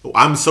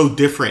 I'm so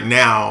different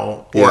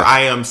now, or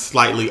I am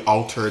slightly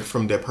altered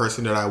from the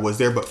person that I was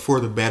there, but for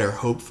the better,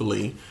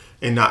 hopefully,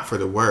 and not for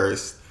the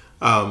worse.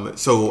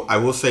 So I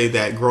will say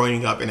that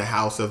growing up in a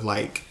house of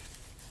like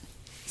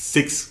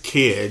 6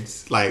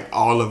 kids, like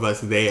all of us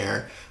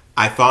there,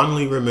 I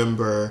fondly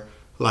remember,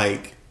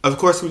 like, of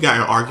course we got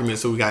in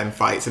arguments, so we got in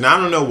fights, and I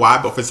don't know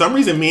why, but for some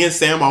reason me and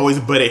Sam always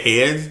butted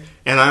heads,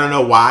 and I don't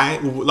know why.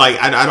 Like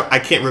I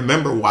can't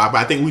remember why, but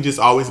I think we just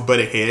always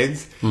butted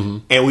heads,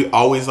 and we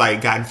always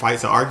like got in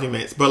fights and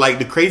arguments. But like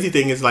the crazy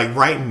thing is, like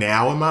right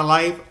now in my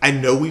life, I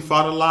know we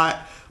fought a lot,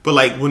 but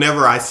like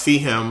whenever I see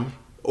him,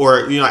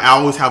 or I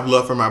always have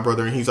love for my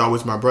brother, and he's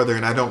always my brother,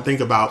 and I don't think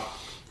about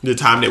the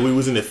time that we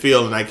was in the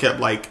field and I kept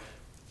like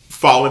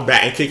falling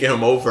back and kicking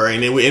him over,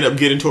 and then we end up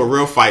getting into a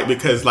real fight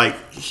because like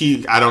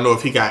I don't know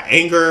if he got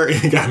anger and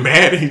he got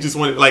mad and he just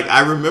wanted, like,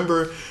 I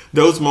remember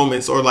those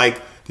moments, or like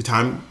the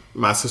time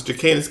my sister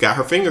Candace got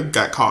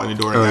caught in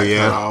the door and got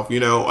cut off.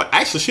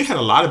 Actually, she had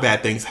a lot of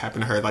bad things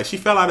happen to her. Like, she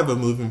fell out of a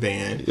moving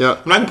van. Yeah,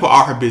 I'm not gonna put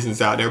all her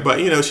business out there, but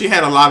she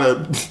had a lot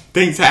of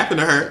things happen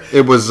to her.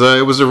 It was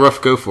a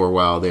rough go for a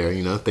while there.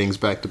 Things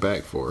back to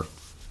back for her.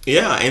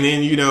 Yeah, and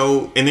then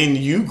and then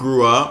you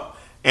grew up.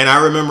 And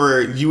I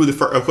remember you were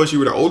of course you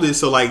were the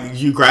oldest, so like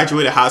you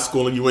graduated high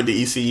school and you went to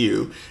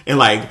ECU. And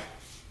like,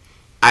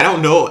 I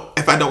don't know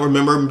if I don't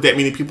remember that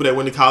many people that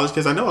went to college,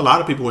 because I know a lot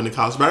of people went to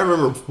college. But I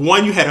remember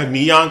one, you had a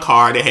neon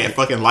car that had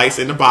fucking lights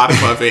in the bottom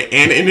of it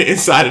and in the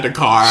inside of the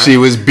car. She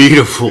was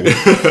beautiful.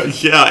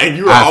 Yeah, and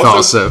you were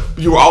thought so.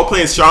 You were all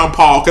playing Sean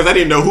Paul, because I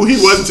didn't know who he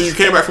was until you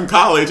came back from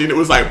college, and it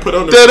was like put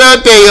on the.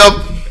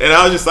 And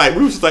I was just like,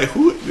 we were just like,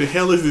 who the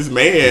hell is this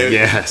man?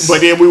 Yes. But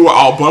then we were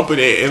all bumping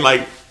it and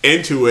like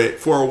into it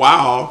for a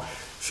while.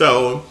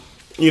 So,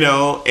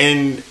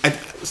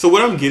 so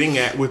what I'm getting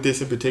at with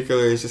this in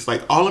particular is just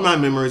like all of my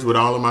memories with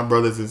all of my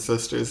brothers and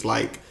sisters,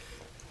 like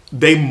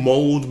they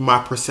mold my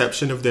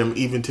perception of them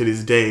even to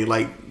this day.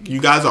 Like, you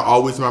guys are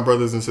always my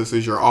brothers and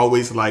sisters. You're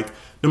always like,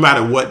 no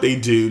matter what they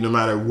do, no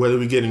matter whether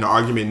we get in an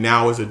argument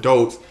now as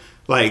adults,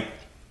 like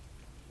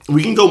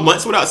we can go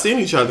months without seeing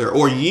each other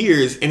or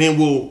years, and then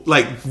we'll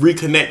like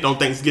reconnect on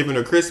Thanksgiving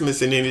or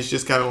Christmas, and then it's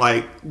just kind of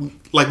like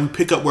we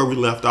pick up where we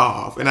left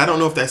off. And I don't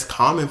know if that's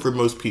common for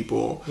most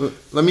people.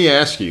 Let me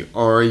ask you: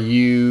 are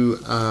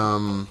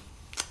you?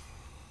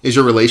 Is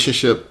your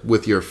relationship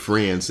with your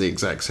friends the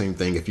exact same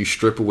thing? If you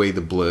strip away the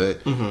blood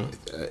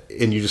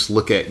and you just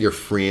look at your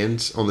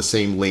friends on the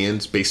same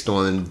lens based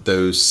on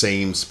those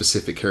same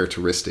specific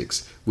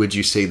characteristics, would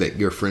you say that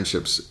your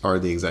friendships are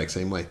the exact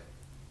same way?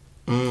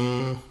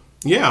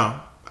 Yeah,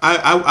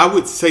 I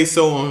would say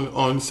so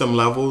on some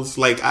levels.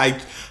 Like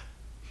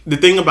the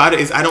thing about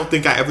it is I don't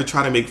think I ever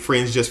try to make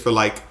friends just for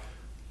like,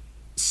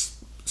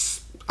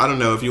 I don't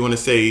know if you want to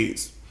say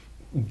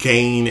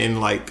gain in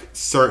like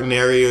certain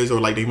areas, or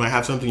like they might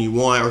have something you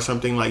want or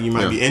something like you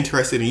might be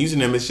interested in using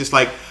them. It's just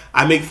like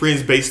I make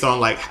friends based on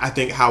like I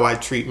think how I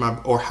treat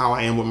or how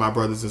I am with my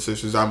brothers and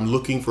sisters. I'm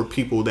looking for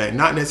people that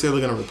not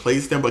necessarily going to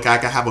replace them, but I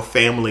can have a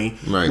family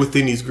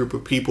within these group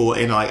of people,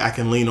 and like I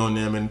can lean on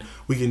them and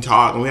we can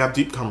talk and we have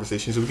deep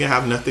conversations. We can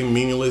have nothing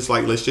meaningless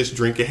like let's just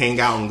drink and hang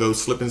out and go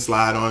slip and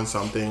slide on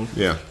something,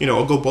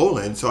 or go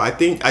bowling. So I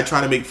think I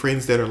try to make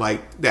friends that are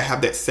like that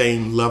have that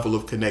same level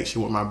of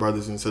connection with my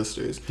brothers and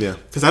sisters.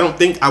 Because I don't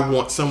think I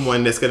want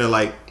someone that's gonna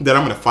like that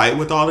I'm gonna fight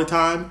with all the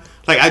time.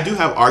 Like I do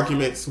have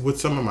arguments with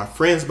some of my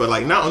friends, but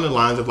like not on the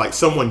lines of like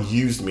someone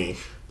used me,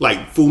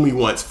 like fool me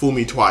once, fool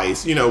me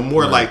twice.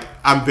 More like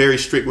I'm very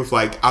strict with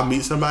like I'll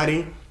meet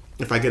somebody,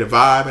 if I get a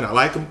vibe and I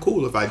like them,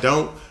 cool. If I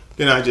don't,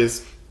 then I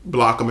just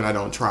block them and I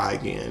don't try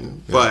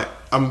again. But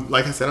I'm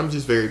like I said, I'm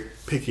just very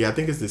picky. I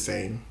think it's the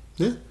same.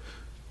 Yeah,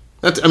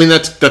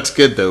 that's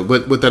good though.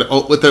 But what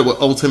that will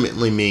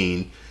ultimately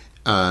mean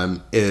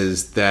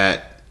is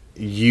that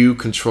you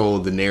control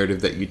the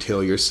narrative that you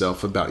tell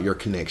yourself about your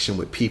connection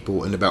with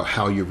people and about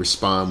how you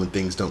respond when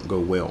things don't go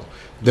well.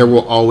 There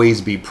will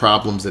always be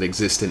problems that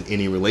exist in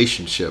any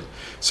relationship.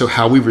 So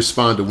how we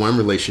respond to one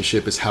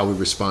relationship is how we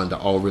respond to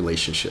all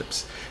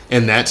relationships.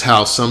 And that's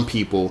how some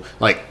people,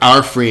 like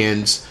our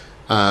friends,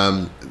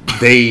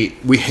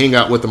 we hang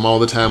out with them all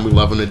the time. We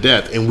love them to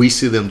death, and we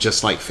see them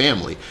just like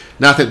family.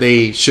 Not that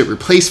they should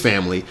replace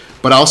family,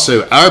 but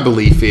also our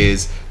belief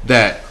is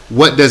that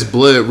what does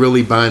blood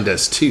really bind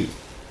us to?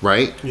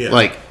 Right? Yeah.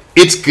 Like,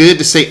 it's good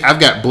to say I've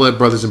got blood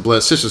brothers and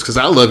blood sisters because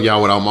I love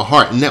y'all with all my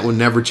heart, and that will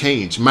never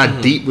change. My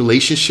deep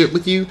relationship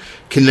with you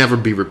can never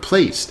be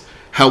replaced.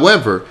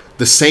 However,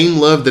 the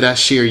same love that I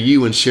share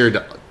you and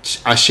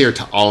I share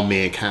to all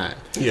mankind.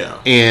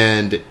 Yeah.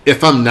 And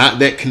if I'm not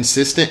that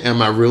consistent,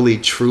 am I really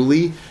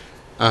truly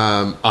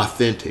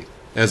authentic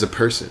as a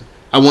person?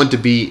 I want to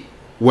be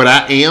what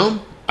I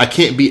am. I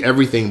can't be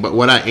everything, but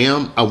what I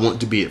am, I want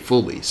to be it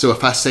fully. So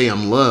if I say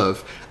I'm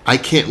love, I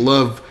can't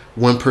love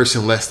one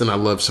person less than I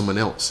love someone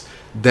else.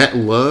 That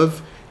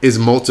love is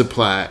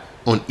multiplied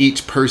on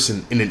each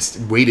person, and it's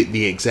weighted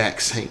the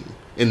exact same,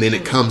 and then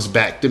it comes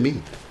back to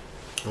me.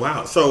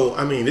 Wow. So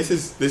I mean, this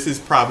is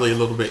probably a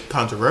little bit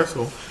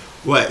controversial.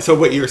 So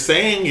what you're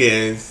saying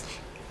is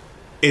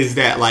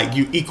that like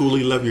you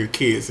equally love your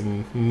kids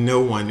and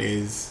no one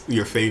is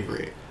your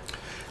favorite.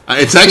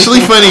 It's actually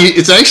funny.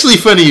 It's actually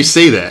funny you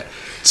say that.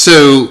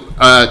 So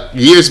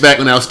years back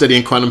when I was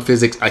studying quantum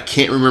physics, I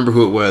can't remember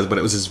who it was, but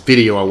it was this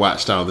video I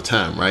watched all the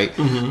time, right?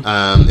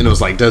 And it was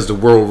like, does the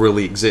world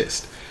really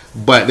exist?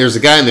 But there's a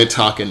guy in there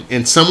talking,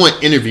 and someone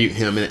interviewed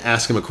him and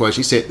asked him a question.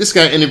 He said, this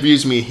guy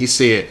interviews me. He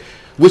said,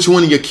 which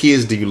one of your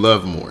kids do you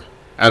love more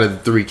out of the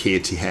 3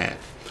 kids he had?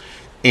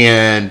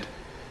 And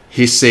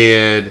he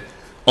said,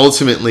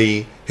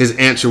 ultimately, his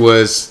answer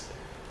was,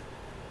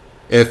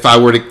 if I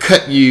were to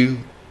cut you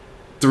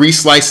 3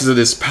 slices of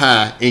this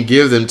pie and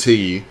give them to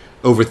you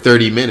over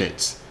 30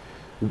 minutes,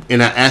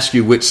 and I ask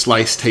you which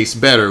slice tastes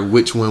better,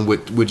 which one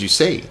would you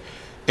say?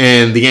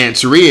 And the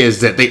answer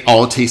is that they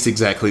all taste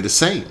exactly the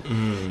same.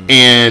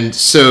 And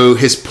so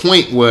his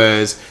point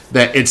was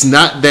that it's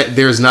not that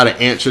there's not an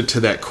answer to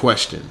that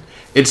question.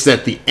 It's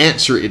that the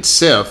answer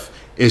itself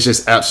is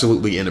just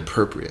absolutely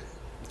inappropriate.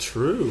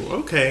 True.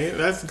 Okay,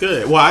 that's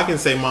good. Well, I can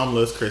say Mom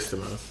loves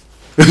Christmas.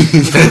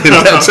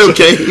 That's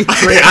okay.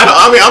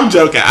 I'm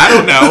joking. I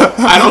don't know.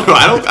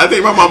 I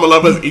think my mama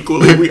loves us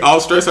equally. We all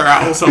stress her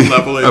out on some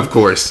level. And, of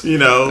course.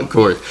 Of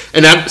course.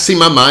 And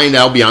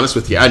I'll be honest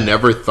with you, I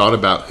never thought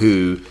about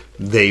who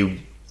they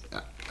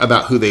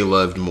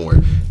loved more,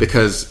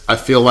 because I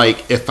feel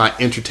like if I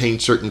entertain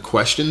certain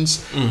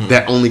questions,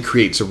 that only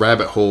creates a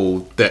rabbit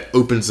hole that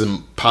opens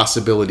the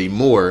possibility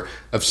more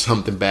of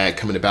something bad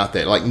coming about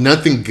that. Like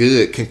nothing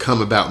good can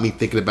come about me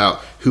thinking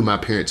about who my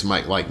parents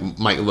might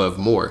love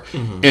more.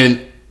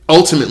 And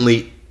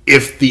ultimately,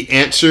 if the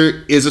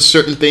answer is a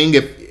certain thing,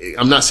 if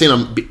I'm not saying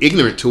I'm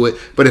ignorant to it,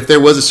 but if there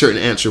was a certain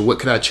answer, what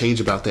could I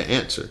change about that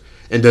answer?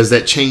 And does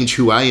that change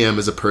who I am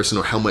as a person,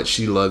 or how much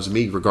she loves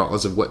me,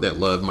 regardless of what that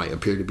love might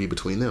appear to be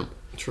between them?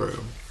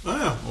 True.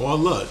 Oh, well,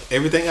 look,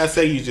 everything I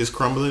say, you just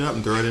crumble it up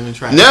and throw it in the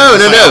trash. No.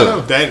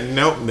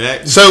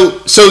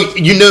 So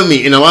you know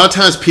me, and a lot of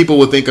times people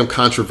will think I'm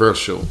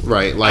controversial,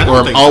 right? Like, or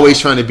I'm always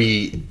trying to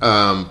be.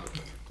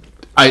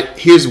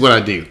 Here's what I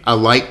do. I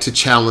like to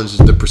challenge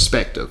the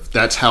perspective.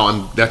 That's how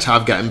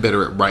I've gotten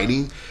better at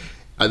writing.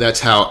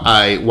 That's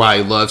why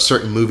I love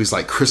certain movies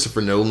like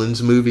Christopher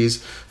Nolan's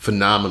movies.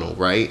 Phenomenal,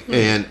 right?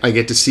 And I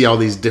get to see all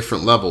these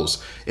different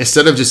levels.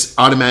 Instead of just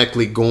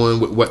automatically going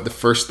with what the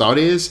first thought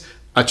is,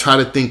 I try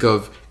to think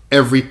of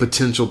every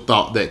potential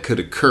thought that could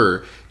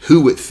occur,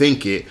 who would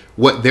think it,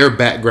 what their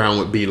background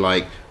would be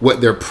like,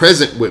 what their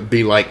present would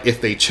be like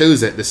if they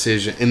chose that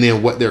decision, and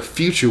then what their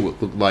future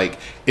would look like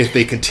if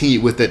they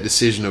continue with that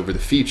decision over the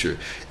future.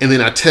 And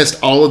then I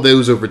test all of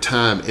those over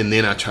time, and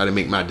then I try to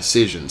make my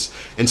decisions.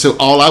 And so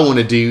all I want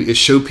to do is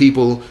show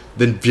people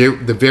the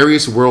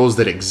various worlds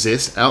that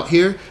exist out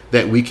here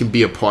that we can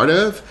be a part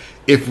of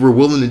if we're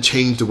willing to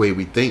change the way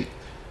we think.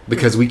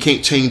 Because we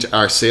can't change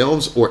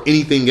ourselves or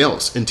anything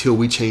else until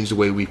we change the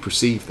way we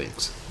perceive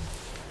things.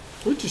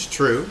 Which is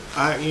true.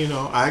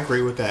 I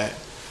agree with that.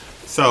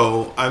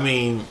 So, I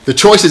mean, the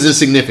choice is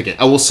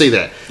insignificant. I will say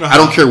that. I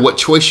don't care what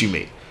choice you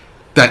make.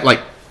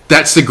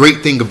 That's the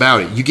great thing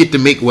about it. You get to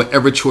make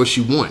whatever choice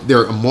you want.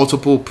 There are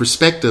multiple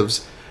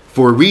perspectives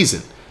for a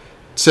reason.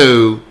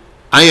 So,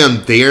 I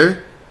am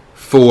there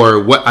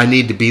for what I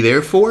need to be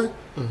there for,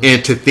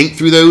 and to think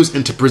through those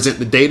and to present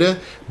the data,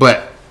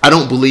 but I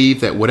don't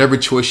believe that whatever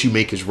choice you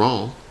make is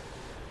wrong.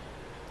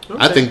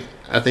 Okay.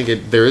 I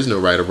think there is no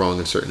right or wrong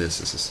in certain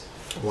instances.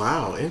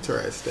 Wow,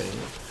 interesting.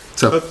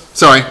 So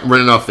sorry, I'm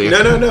running off there.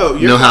 No.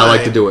 You know how I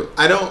like to do it.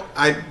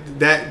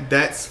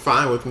 That's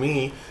fine with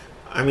me.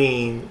 I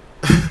mean,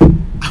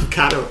 I'm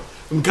kind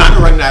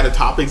of running out of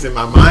topics in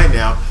my mind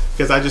now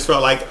because I just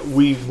felt like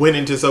we went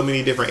into so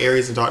many different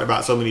areas and talked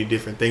about so many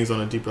different things on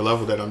a deeper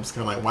level that I'm just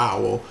kind of like,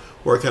 wow, well,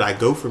 where could I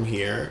go from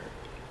here?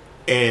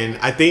 And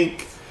I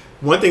think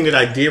one thing that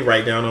I did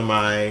write down on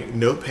my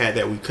notepad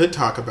that we could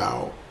talk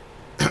about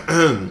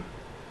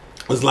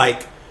was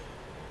like,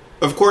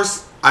 of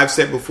course, I've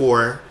said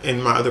before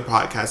in my other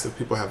podcasts if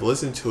people have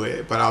listened to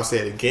it, but I'll say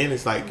it again.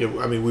 It's like,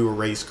 I mean, we were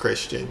raised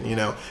Christian, you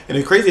know. And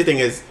the crazy thing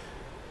is,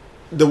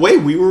 the way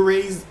we were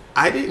raised,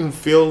 I didn't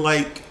feel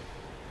like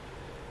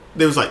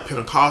there was like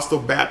Pentecostal,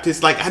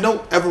 Baptist. Like, I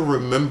don't ever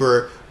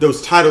remember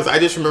those titles. I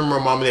just remember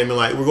my mom and dad being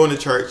like, we're going to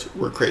church,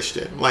 we're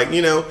Christian. Like,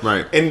 you know.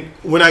 Right. And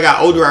when I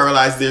got older, I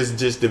realized there's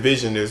just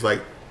division. There's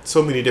like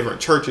so many different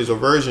churches or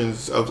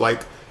versions of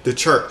like the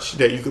church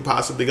that you could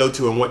possibly go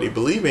to and what they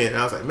believe in. And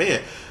I was like,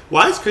 man,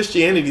 why is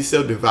Christianity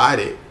so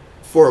divided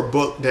for a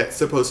book that's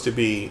supposed to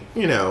be,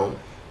 you know,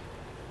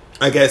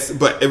 I guess,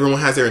 but everyone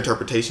has their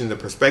interpretation, the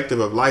perspective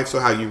of life. So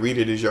how you read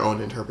it is your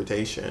own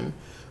interpretation.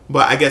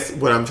 But I guess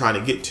what I'm trying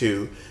to get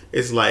to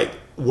is like,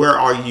 where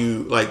are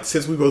you, like,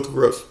 since we both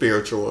grew up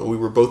spiritual and we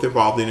were both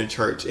involved in the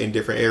church in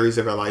different areas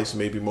of our lives,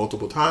 maybe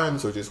multiple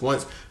times or just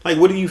once, like,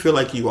 what do you feel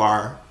like you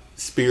are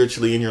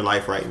spiritually in your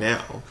life right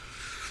now?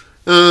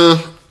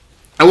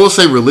 I will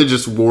say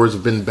religious wars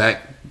have been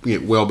back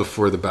well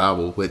before the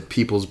Bible with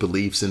people's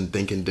beliefs and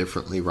thinking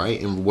differently,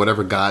 right? And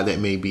whatever God that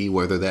may be,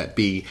 whether that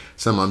be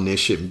some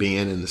omniscient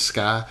being in the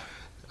sky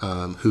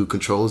who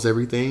controls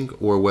everything,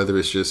 or whether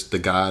it's just the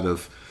God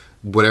of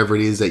whatever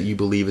it is that you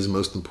believe is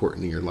most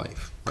important in your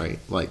life, right?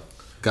 Like,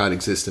 God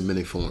exists in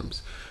many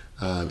forms.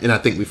 And I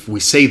think we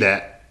say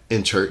that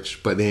in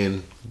church, but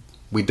then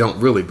we don't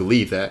really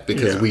believe that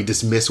because we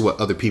dismiss what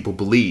other people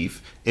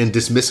believe. And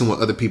dismissing what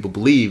other people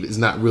believe is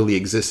not really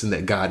existing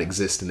that God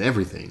exists in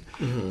everything.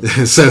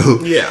 Mm-hmm. So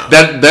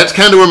that's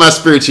kind of where my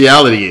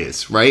spirituality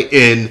is, right?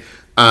 And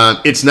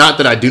it's not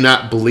that I do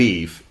not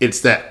believe, it's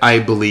that I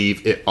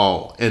believe it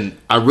all. And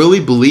I really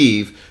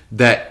believe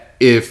that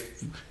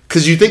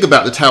because you think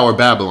about the Tower of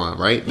Babylon,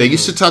 right? They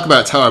used to talk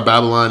about Tower of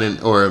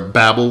Babylon or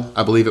Babel,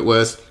 I believe it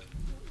was.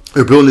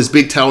 They're building this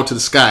big tower to the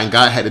sky, and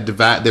God had to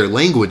divide their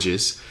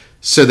languages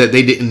so that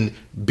they didn't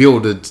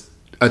build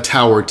a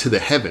tower to the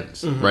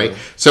heavens, right?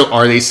 So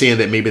are they saying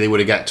that maybe they would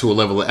have got to a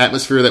level of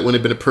atmosphere that wouldn't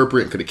have been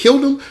appropriate and could have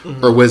killed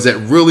them? Or was that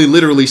really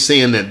literally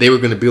saying that they were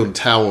going to build a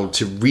tower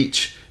to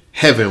reach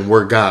heaven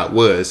where God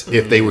was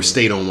if they were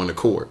stayed on one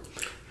accord?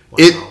 Wow.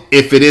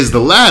 If it is the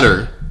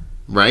latter,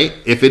 right?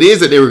 If it is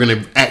that they were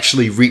going to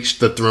actually reach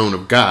the throne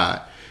of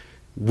God,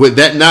 would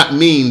that not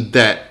mean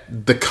that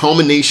the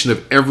culmination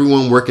of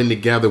everyone working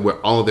together with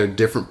all of their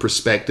different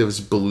perspectives,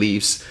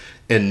 beliefs,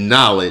 and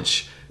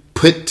knowledge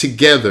put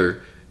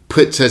together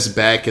puts us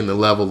back in the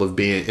level of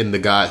being in the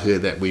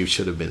godhood that we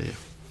should have been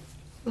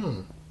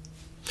in?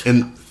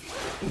 And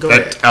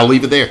I'll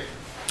leave it there.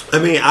 I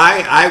mean,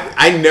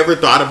 I never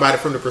thought about it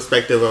from the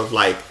perspective of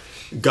like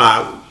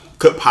God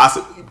could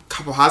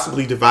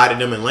possibly divided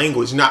them in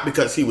language, not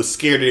because he was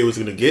scared that it was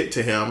going to get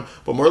to him,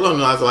 but more along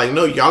the lines of like,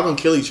 no, y'all gonna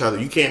kill each other.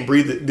 You can't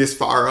breathe this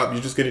far up.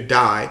 You're just gonna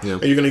die,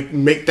 and you're gonna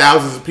make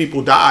thousands of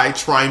people die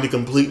trying to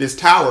complete this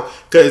tower.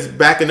 Because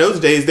back in those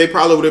days, they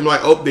probably would have been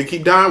like, oh, they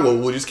keep dying. Well,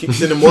 we'll just keep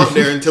sending more up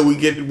there until we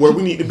get where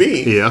we need to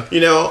be. Yeah,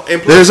 you know.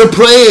 And plus, there's a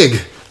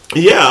plague.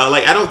 Yeah,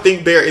 like I don't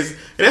think there is,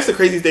 and that's the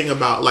crazy thing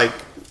about like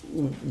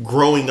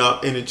growing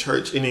up in the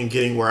church and then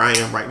getting where I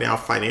am right now,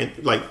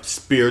 like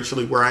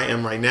spiritually where I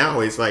am right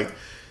now is like.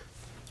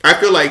 I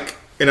feel like,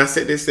 and I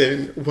said this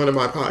in one of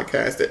my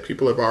podcasts that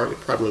people have already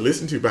probably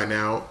listened to by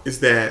now, is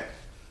that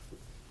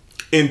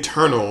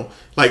internal,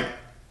 like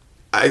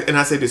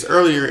I said this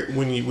earlier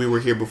when we were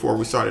here before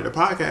we started the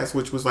podcast,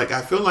 which was like,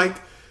 I feel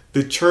like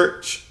the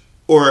church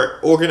or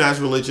organized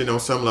religion on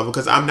some level,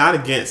 because I'm not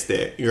against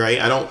it, right?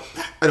 I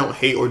don't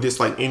hate or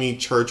dislike any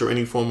church or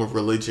any form of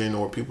religion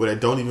or people that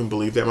don't even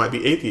believe, that might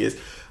be atheists.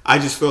 I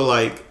just feel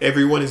like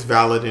everyone is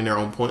valid in their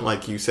own point,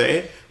 like you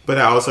say. But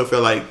I also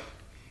feel like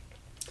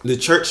the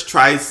church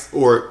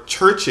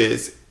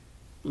churches,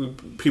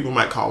 people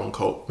might call them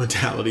cult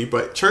mentality,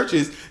 but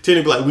churches tend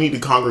to be like, we need to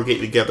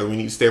congregate together. We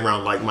need to stay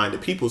around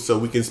like-minded people so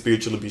we can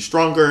spiritually be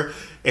stronger.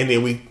 And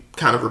then we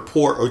kind of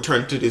report or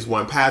turn to this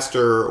one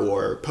pastor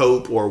or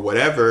pope or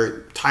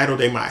whatever title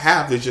they might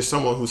have. There's just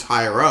someone who's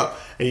higher up,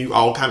 and you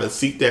all kind of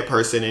seek that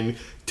person and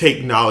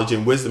take knowledge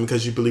and wisdom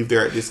because you believe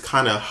they're at this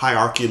kind of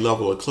hierarchy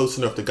level or close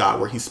enough to God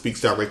where he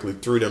speaks directly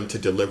through them to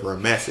deliver a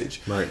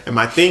message. Right. And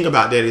my thing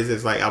about that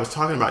is like, I was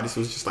talking about this,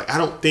 was just like, I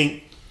don't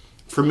think,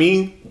 for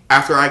me,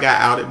 after I got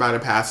outed by the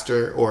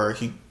pastor, or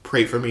he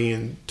prayed for me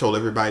and told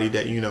everybody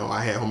that,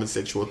 I had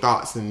homosexual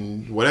thoughts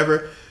and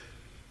whatever,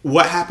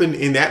 what happened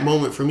in that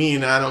moment for me,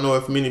 and I don't know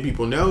if many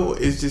people know,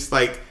 is just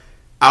like,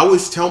 I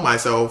always tell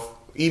myself,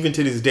 even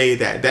to this day,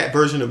 that that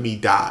version of me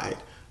died.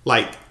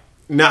 Like,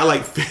 not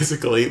like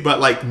physically, but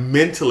like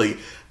mentally.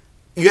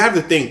 You have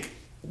to think,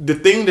 the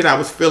thing that I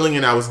was feeling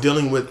and I was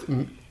dealing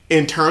with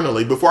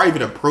internally, before I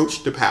even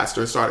approached the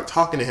pastor and started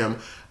talking to him,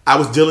 I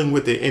was dealing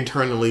with it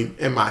internally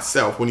in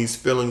myself when these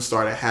feelings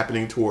started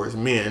happening towards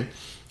men.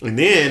 And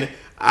then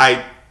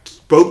I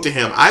spoke to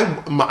him. I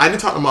didn't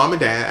talk to mom and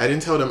dad. I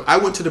didn't tell them. I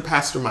went to the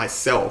pastor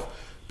myself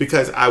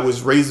because I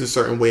was raised a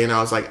certain way. And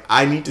I was like,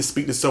 I need to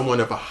speak to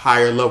someone of a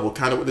higher level.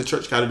 Kind of what the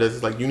church kind of does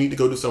is like, you need to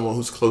go to someone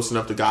who's close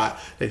enough to God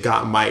that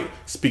God might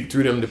speak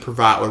through them to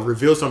provide or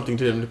reveal something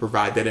to them to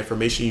provide that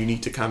information you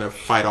need to kind of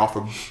fight off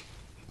or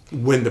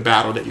win the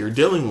battle that you're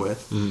dealing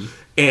with. Mm.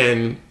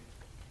 And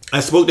I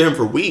spoke to him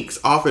for weeks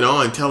off and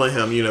on, telling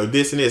him,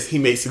 this and this. He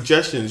made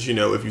suggestions,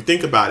 if you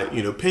think about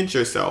it, pinch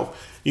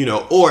yourself,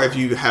 or if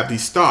you have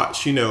these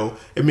thoughts,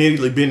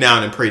 immediately bend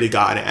down and pray to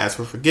God and ask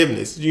for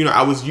forgiveness.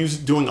 I was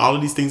doing all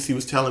of these things he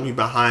was telling me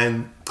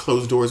behind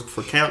closed doors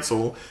for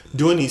counsel,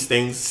 doing these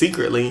things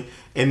secretly,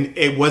 and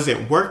it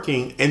wasn't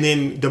working. And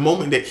then the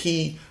moment that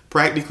he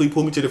practically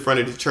pulled me to the front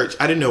of the church,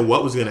 I didn't know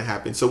what was going to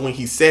happen. So when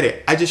he said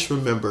it, I just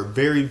remember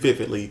very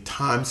vividly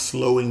time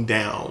slowing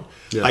down.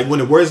 Yeah. Like when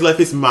the words left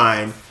his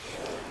mind,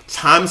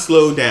 time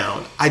slowed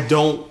down. I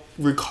don't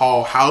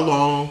recall how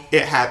long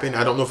it happened.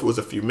 I don't know if it was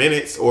a few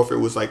minutes or if it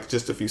was like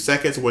just a few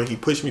seconds when he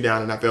pushed me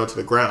down and I fell to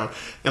the ground.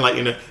 And like,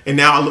 and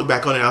now I look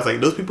back on it, I was like,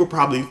 those people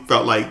probably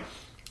felt like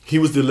he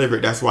was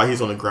delivered. That's why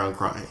he's on the ground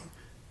crying.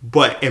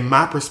 But in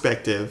my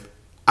perspective,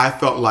 I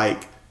felt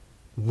like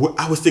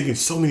I was thinking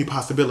so many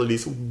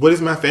possibilities. What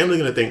is my family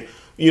going to think?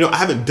 I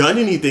haven't done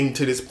anything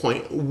to this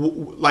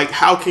point. Like,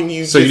 how can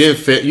you? So you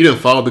didn't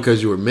fall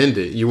because you were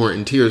mended. You weren't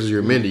in tears. You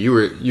were mended.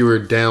 You were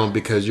down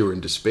because you were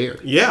in despair.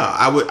 Yeah,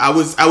 I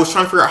was trying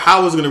to figure out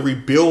how I was going to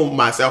rebuild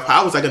myself.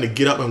 How was I going to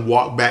get up and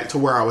walk back to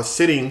where I was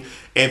sitting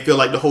and feel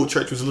like the whole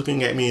church was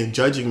looking at me and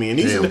judging me?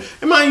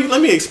 And mind you, let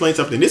me explain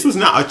something. This was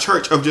not a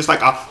church of just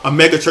like a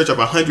mega church of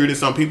 100 and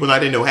some people, and I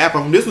didn't know half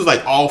of them. This was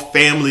like all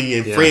family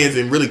and friends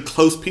and really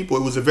close people.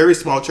 It was a very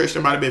small church.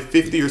 There might have been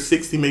 50 or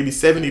 60, maybe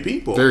 70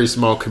 people. Very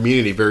small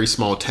community, very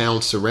small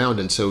town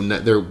surrounding. So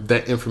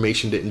that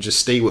information didn't just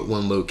stay with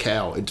one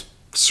locale. It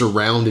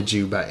surrounded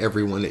you by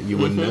everyone that you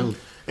would know.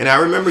 And I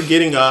remember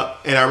getting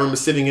up and I remember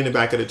sitting in the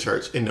back of the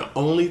church. And the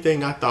only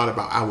thing I thought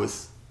about, I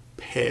was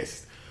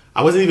pissed.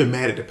 I wasn't even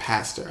mad at the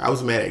pastor. I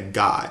was mad at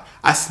God.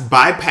 I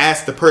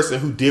bypassed the person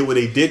who did what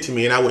they did to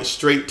me, and I went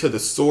straight to the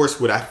source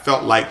where I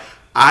felt like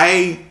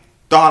I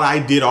thought I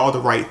did all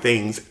the right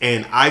things,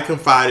 and I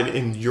confided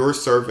in your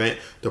servant,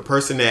 the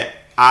person that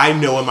I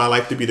know in my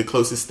life to be the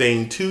closest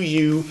thing to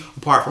you,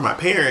 apart from my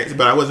parents,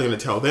 but I wasn't going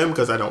to tell them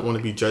because I don't want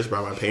to be judged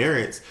by my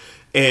parents.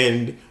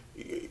 And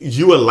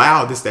you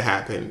allowed this to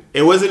happen.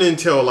 It wasn't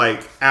until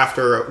like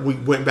after we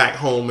went back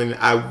home and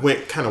I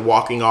went kind of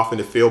walking off in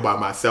the field by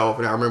myself.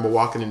 And I remember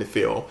walking in the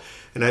field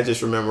and I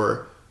just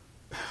remember,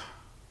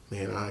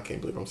 man, I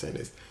can't believe I'm saying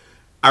this.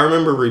 I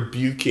remember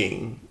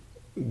rebuking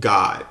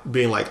God,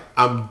 being like,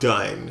 I'm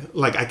done.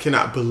 Like, I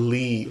cannot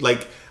believe,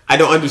 like, I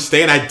don't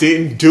understand. I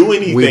didn't do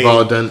anything. We've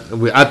all done.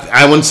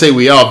 I wouldn't say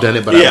we all have done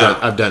it, but yeah.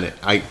 I've done it.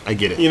 I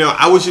get it.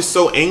 I was just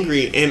so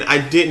angry, and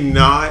I did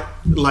not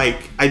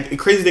the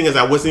crazy thing is,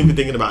 I wasn't even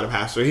thinking about a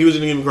pastor. He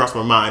wasn't even cross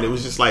my mind. It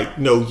was just like,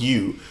 no,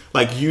 you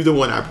the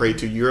one I prayed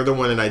to. You're the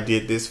one that I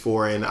did this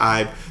for, and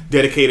I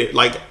dedicated.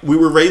 Like, we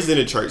were raised in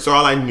a church, so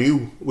all I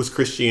knew was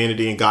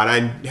Christianity and God. I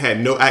had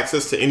no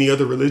access to any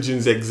other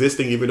religions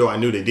existing, even though I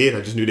knew they did.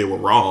 I just knew they were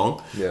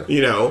wrong.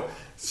 Yeah.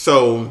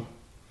 So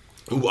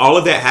all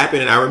of that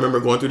happened, and I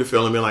remember going through the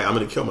film and being like, I'm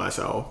going to kill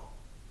myself.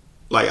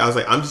 Like, I was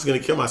like, I'm just going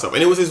to kill myself.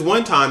 And it was this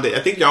one time that I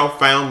think y'all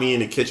found me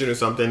in the kitchen or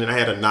something, and I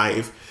had a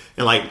knife.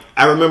 And, like,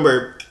 I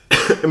remember,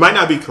 it might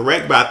not be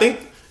correct, but I think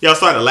y'all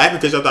started laughing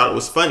because y'all thought it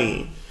was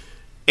funny.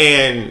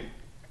 And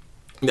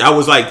I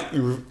was like,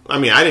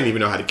 I didn't even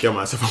know how to kill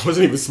myself. I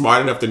wasn't even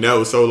smart enough to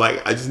know. So,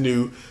 like, I just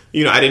knew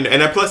I didn't,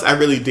 and plus I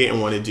really didn't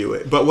want to do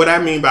it. But what I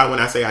mean by when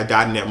I say I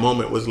died in that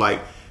moment was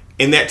like,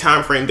 in that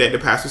time frame that the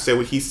pastor said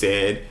what he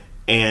said,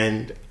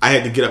 and I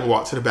had to get up and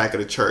walk to the back of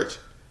the church,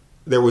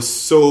 there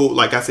was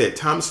like I said,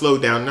 time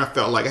slowed down, and I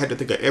felt like I had to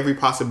think of every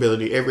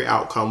possibility, every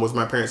outcome. Was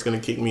my parents going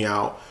to kick me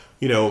out?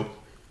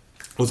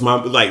 Was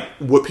my, like,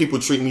 would people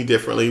treat me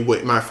differently?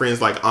 Would my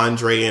friends like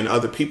Andre and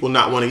other people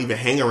not want to even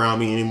hang around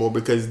me anymore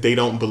because they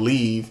don't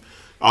believe,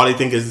 all they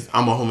think is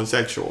I'm a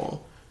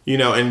homosexual?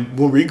 And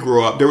when we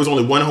grew up, there was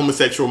only one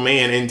homosexual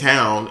man in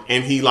town,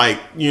 and he like,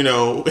 he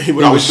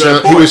was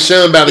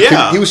shown by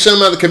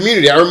the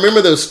community. I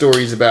remember those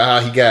stories about how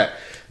he got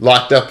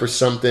locked up or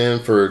something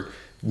for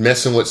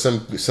messing with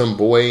some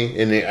boy,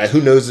 and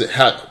who knows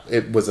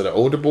was it an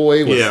older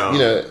boy?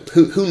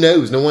 Who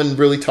knows? No one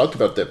really talked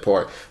about that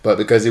part, but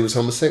because he was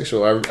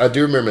homosexual, I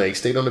do remember he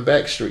stayed on the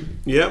back street.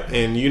 Yep,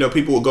 and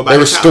people would go by. There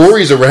were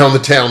stories around the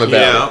town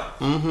about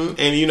it. Mm-hmm.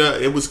 And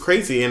it was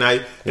crazy, and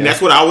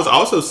that's what I was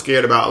also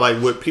scared about.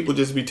 Like, would people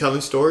just be telling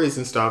stories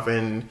and stuff?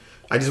 And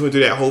I just went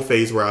through that whole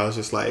phase where I was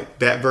just like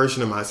that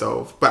version of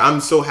myself. But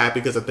I'm so happy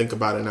because I think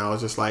about it now. I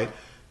was just like,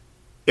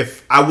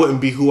 if I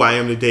wouldn't be who I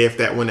am today if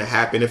that wouldn't have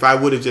happened. If I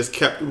would have just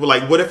kept,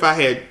 like, what if I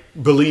had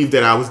believed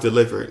that I was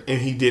delivered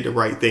and he did the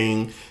right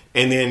thing,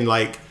 and then,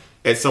 like,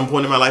 at some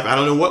point in my life, I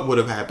don't know what would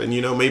have happened.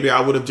 Maybe I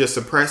would have just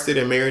suppressed it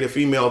and married a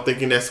female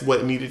thinking that's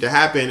what needed to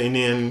happen, and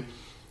then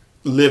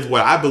lived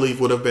what I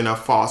believe would have been a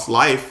false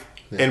life,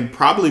 and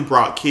probably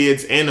brought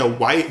kids and a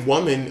white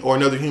woman or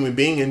another human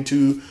being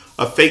into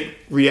a fake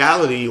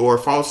reality or a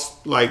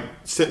false, like,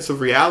 sense of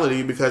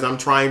reality because I'm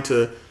trying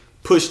to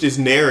push this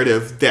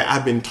narrative that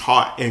I've been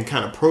taught and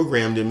kind of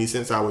programmed in me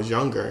since I was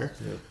younger.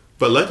 Yeah.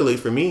 But luckily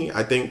for me,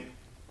 I think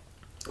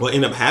what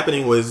ended up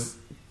happening was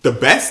the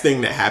best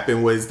thing that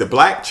happened was the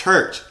black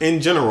church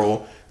in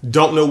general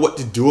don't know what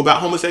to do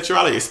about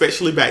homosexuality,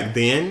 especially back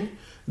then,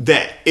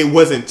 that it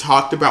wasn't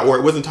talked about, or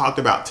it wasn't talked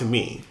about to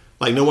me.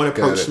 Like, no one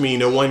approached me,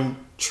 no one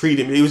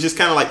treated me. It was just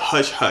kind of like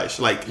hush hush.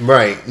 Like,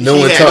 right. No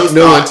one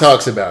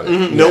talks about it.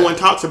 Mm-hmm. No one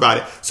talks about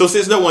it. So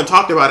since no one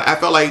talked about it, I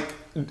felt like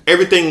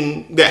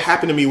everything that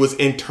happened to me was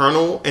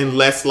internal and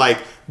less like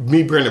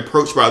me being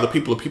approached by other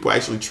people or people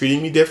actually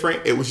treating me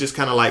different. It was just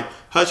kind of like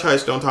hush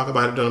hush, don't talk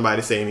about it, don't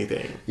nobody say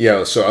anything.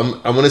 So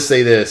I'm going to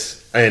say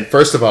this, and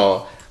first of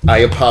all, I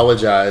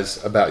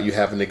apologize about you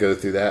having to go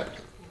through that.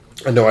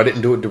 I know I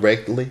didn't do it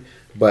directly,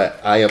 but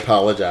I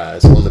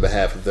apologize on the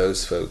behalf of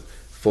those folk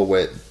for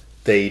what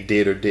they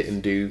did or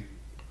didn't do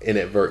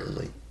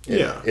inadvertently.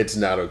 It's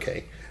not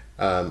okay.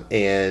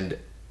 And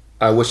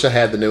I wish I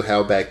had the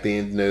know-how back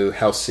then to know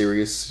how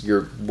serious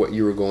what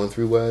you were going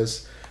through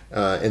was,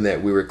 and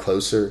that we were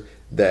closer,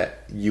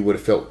 that you would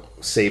have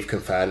felt safe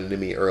confiding in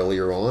me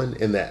earlier on,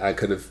 and that I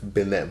could have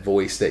been that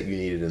voice that you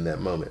needed in that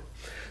moment.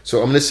 So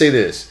I'm going to say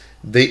this.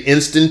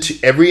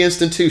 Every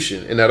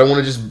institution, and I don't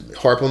want to just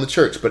harp on the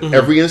church, but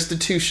every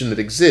institution that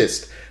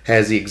exists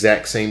has the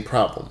exact same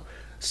problem.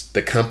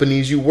 The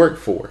companies you work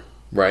for,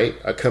 right?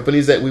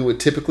 Companies that we would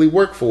typically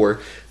work for,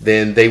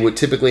 then they would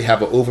typically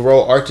have an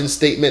overall arching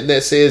statement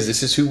that says,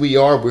 this is who we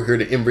are. We're here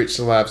to enrich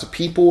the lives of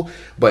people.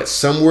 But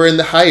somewhere in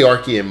the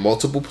hierarchy, in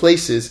multiple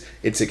places,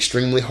 it's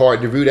extremely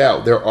hard to root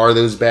out. There are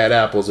those bad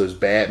apples, those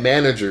bad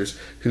managers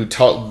who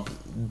talk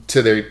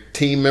to their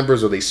team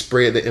members, or they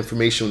spread the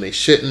information when they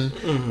shouldn't,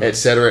 et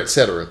cetera, et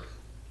cetera.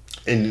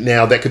 And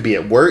now that could be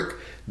at work.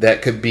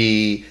 That could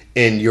be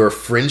in your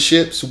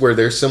friendships, where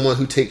there's someone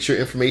who takes your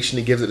information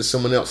and gives it to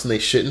someone else and they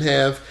shouldn't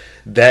have.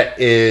 That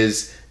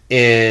is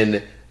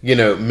in,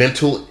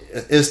 mental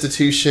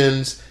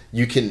institutions.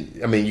 You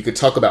could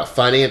talk about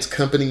finance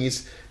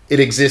companies. It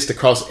exists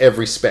across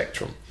every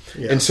spectrum.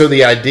 Yeah. And so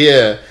the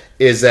idea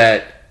is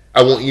that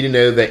I want you to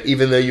know that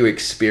even though you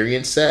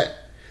experience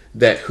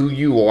that who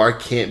you are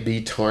can't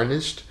be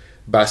tarnished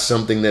by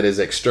something that is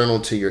external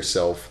to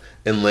yourself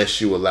unless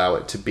you allow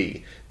it to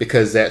be,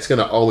 because that's going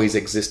to always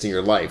exist in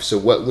your life. So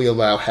what we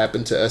allow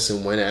happen to us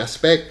in one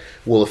aspect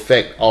will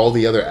affect all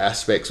the other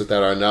aspects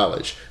without our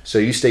knowledge. So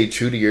you stay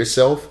true to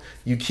yourself,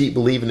 you keep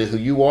believing in who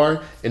you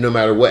are, and no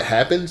matter what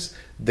happens,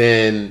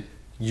 then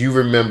you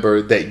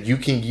remember that you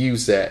can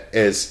use that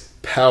as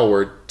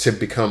power to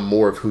become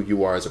more of who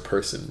you are as a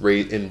person,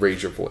 and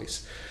raise your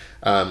voice.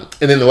 And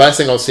then the last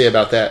thing I'll say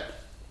about that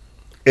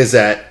is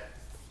that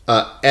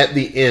at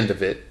the end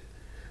of it,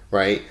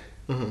 right?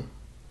 Mm-hmm.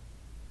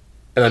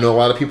 And I know a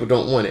lot of people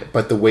don't want it,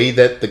 but the way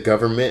that the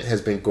government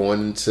has been going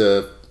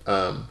into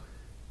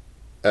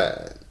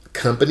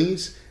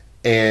companies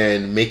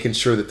and making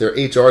sure that their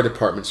HR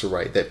departments are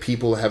right, that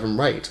people have them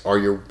right.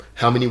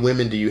 How many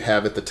women do you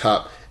have at the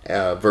top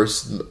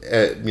versus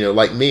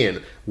like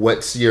men?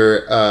 What's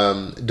your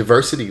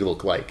diversity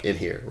look like in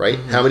here, right?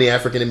 Mm-hmm. How many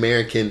African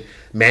American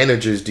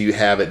managers do you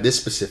have at this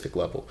specific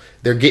level?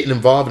 They're getting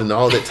involved in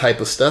all that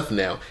type of stuff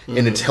now,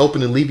 and it's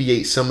helping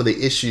alleviate some of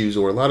the issues,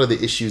 or a lot of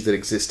the issues that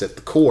exist at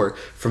the core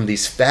from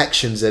these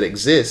factions that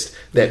exist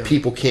that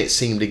people can't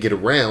seem to get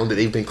around, that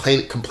they've been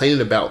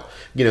complaining about,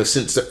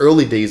 since the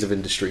early days of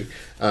industry,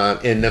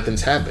 and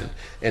nothing's happened.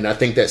 And I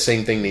think that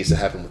same thing needs to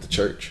happen with the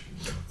church.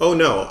 Oh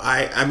no,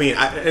 I mean,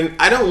 and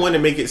I don't want to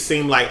make it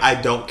seem like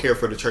I don't care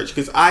for the church,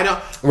 because I don't.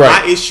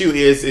 Right. My issue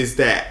is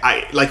that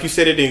like you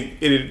said,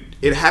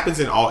 it happens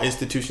in all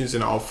institutions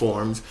in all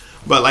forms.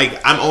 But like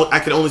I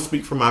can only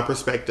speak from my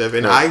perspective,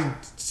 and Right. I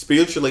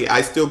spiritually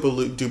I still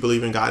do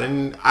believe in God,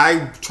 and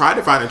I tried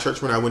to find a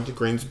church when I went to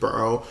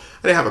Greensboro.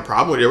 I didn't have a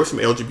problem with it. There were some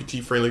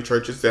LGBT friendly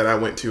churches that I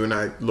went to and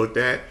I looked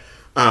at,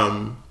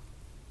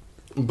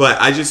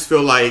 but I just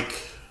feel like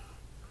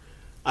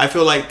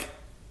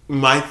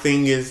my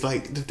thing is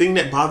like the thing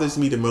that bothers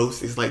me the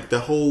most is like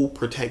the whole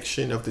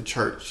protection of the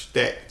church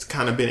that's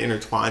kind of been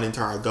intertwined into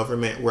our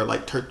government, where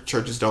like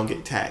churches don't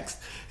get taxed,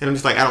 and I'm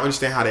just like, I don't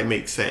understand how that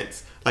makes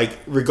sense. Like,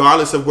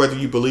 regardless of whether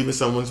you believe in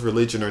someone's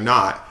religion or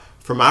not,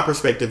 from my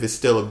perspective, it's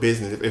still a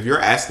business. If you're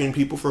asking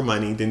people for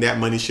money, then that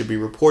money should be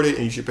reported,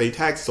 and you should pay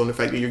taxes on the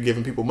fact that you're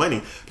giving people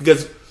money.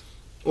 Because,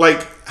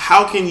 like,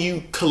 how can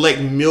you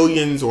collect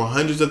millions or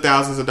hundreds of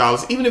thousands of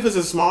dollars, even if it's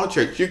a small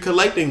church? You're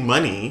collecting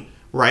money,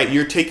 right?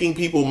 You're taking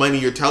people money.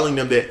 You're telling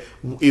them that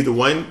either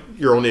one,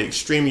 you're on the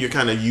extreme, you're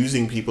kind of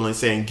using people and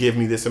saying, give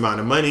me this amount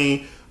of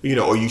money, you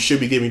know, or you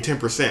should be giving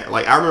 10%.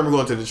 Like, I remember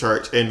going to the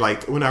church, and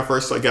like when I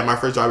first got my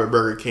first job at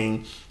Burger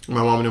King,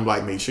 my mom and them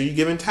like, make sure you're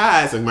giving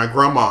tithes. And my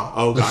grandma,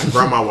 oh God,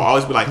 grandma will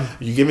always be like,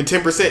 you giving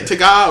 10% to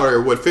God,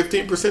 or what,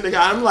 15% to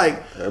God? I'm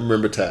like, I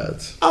remember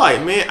tithes. I'm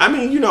like, man, I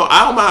mean, you know,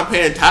 I don't mind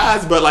paying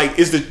tithes, but like,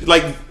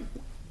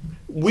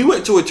 we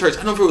went to a church, I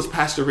don't know if it was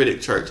Pastor Riddick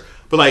Church,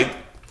 but like,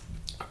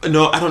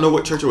 no, I don't know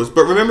what church it was,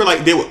 but remember,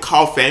 like, they would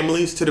call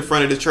families to the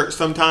front of the church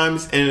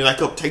sometimes, and like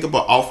take up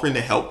an offering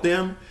to help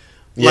them.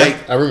 Yeah,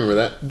 Like, I remember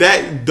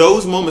that.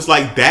 Those moments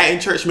like that in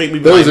church make me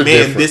be Those like, are man,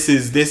 different. this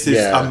is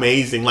Yeah.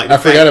 amazing. Like, I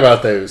forgot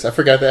about those. I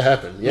forgot that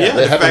happened. Yeah,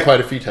 that happened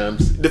quite a few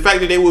times. The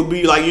fact that they would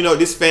be like, you know,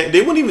 they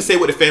wouldn't even say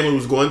what the family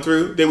was going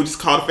through. They would just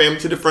call the family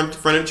to the front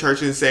of the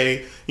church and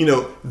say, you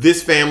know,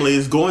 this family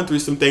is going through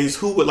some things.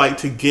 Who would like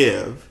to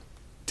give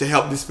to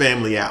help this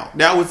family out?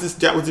 That was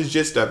the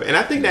gist of it. And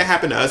I think that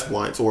happened to us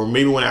once, or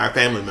maybe one of our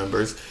family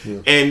members. Yeah.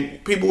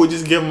 And people would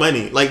just give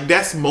money. Like,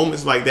 that's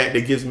moments like that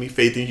gives me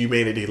faith in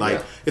humanity.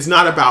 Like, It's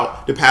not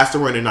about the pastor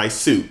wearing a nice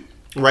suit,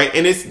 right?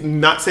 And it's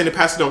not saying the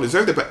pastor don't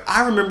deserve it, but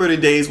I remember the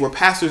days where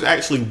pastors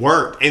actually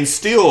worked and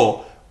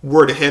still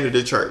were the head of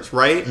the church,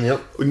 right?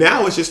 Yep.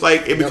 Now it's just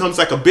like, it becomes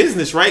like a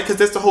business, right? Because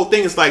that's the whole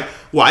thing. It's like,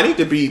 well, I need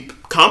to be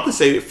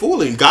compensated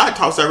fully. God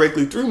talks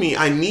directly through me.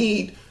 I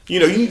need... You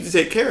know, you need to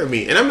take care of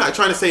me. And I'm not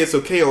trying to say it's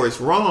okay or it's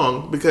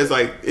wrong, because,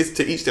 like, it's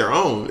to each their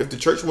own. If the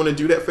church want to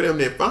do that for them,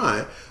 then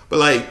fine. But,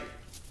 like,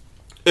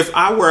 if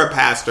I were a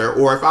pastor,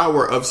 or if I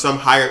were of some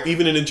higher,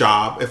 even in a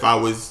job, if I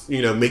was,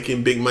 you know,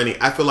 making big money,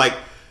 I feel like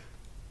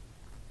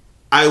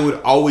I would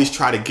always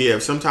try to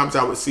give. Sometimes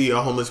I would see a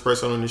homeless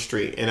person on the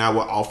street, and I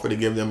would offer to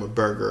give them a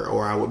burger.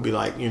 Or I would be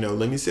like, you know,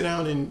 let me sit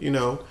down and, you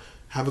know,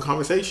 have a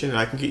conversation, and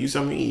I can get you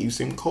something to eat. You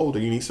seem cold, or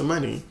you need some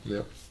money.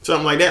 Yeah.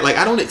 Something like that. Like,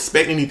 I don't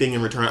expect anything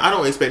in return. I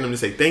don't expect them to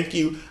say thank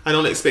you. I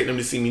don't expect them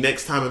to see me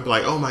next time and be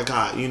like, oh my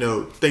God, you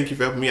know, thank you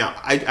for helping me out.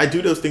 I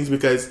do those things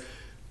because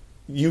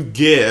you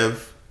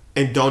give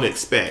and don't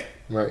expect.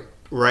 Right.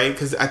 Right?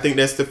 Because I think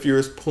that's the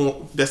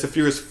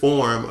purest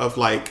form of,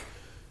 like,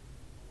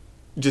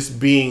 just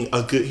being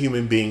a good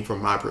human being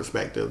from my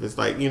perspective. It's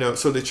like, you know,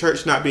 so the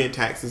church not being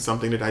taxed is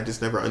something that I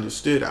just never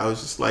understood. I was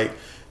just like,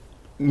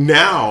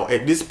 now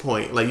at this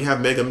point, like, you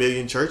have mega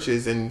million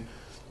churches, and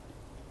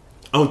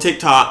on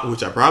TikTok,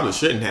 which I probably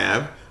shouldn't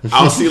have,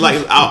 I'll see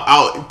like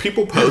I'll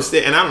people post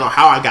it, and I don't know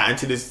how I got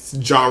into this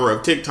genre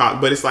of TikTok,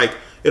 but it's like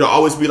it'll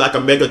always be like a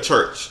mega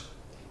church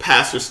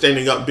pastor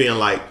standing up being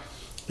like,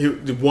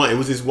 it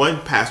was this one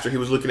pastor, he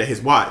was looking at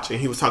his watch, and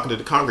he was talking to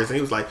the Congress, and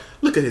he was like,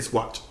 look at his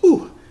watch,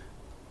 ooh,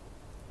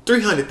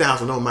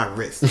 300,000 on my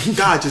wrist,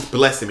 God just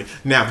blessing me.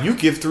 Now if you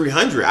give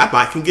 300,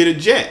 I can get a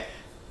jet.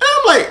 And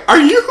I'm like, are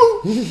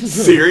you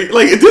serious?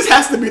 Like, this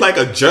has to be like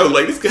a joke.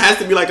 Like, this has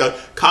to be like a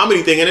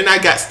comedy thing. And then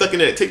I got stuck in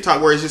that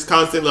TikTok where it's just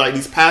constantly like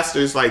these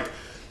pastors like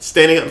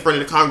standing up in front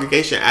of the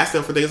congregation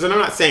asking for things. And I'm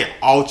not saying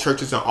all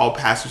churches and all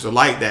pastors are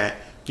like that,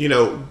 you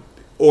know,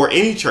 or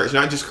any church,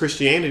 not just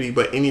Christianity,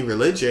 but any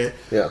religion.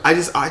 Yeah. I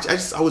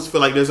just always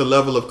feel like there's a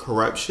level of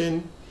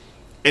corruption,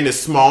 and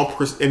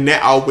and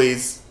that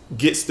always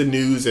gets the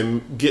news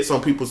and gets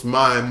on people's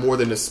mind more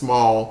than the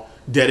small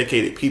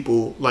dedicated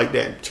people, like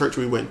that church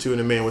we went to, and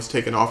the man was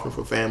taking offering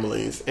for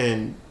families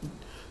and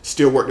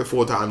still worked a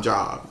full-time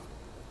job.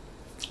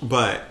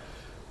 But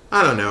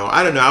I don't know.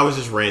 I was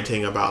just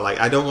ranting about, like,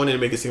 I don't want to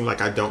make it seem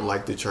like I don't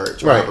like the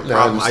church or have a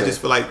problem. I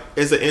just feel like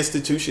it's an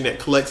institution that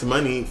collects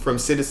money from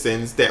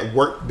citizens that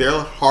work their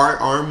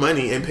hard-earned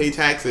money and pay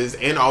taxes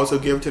and also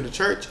give to the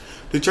church.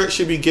 The church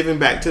should be giving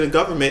back to the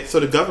government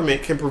so the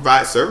government can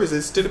provide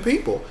services to the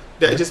people.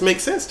 That just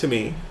makes sense to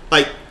me.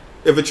 Like,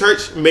 if a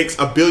church makes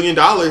 $1 billion,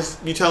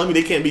 you telling me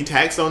they can't be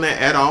taxed on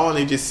that at all, and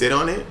they just sit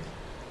on it?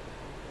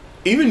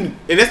 And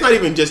that's not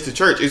even just the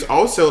church. It's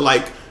also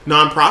like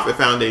nonprofit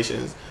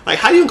foundations. Like,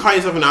 how do you call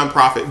yourself a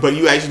nonprofit, but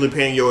you actually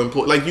paying your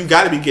employees? Like, you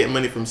got to be getting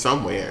money from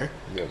somewhere.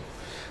 Yeah.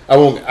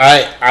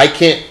 I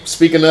can't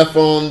speak enough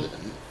on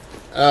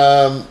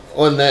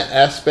that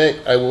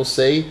aspect. I will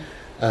say,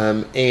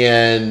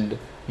 And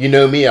you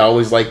know me, I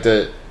always like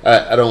to.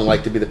 I don't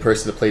like to be the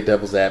person to play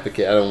devil's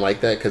advocate. I don't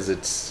like that because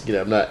it's,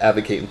 I'm not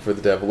advocating for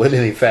the devil in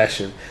any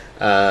fashion.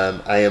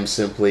 I am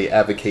simply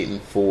advocating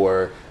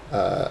for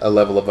a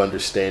level of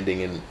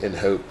understanding and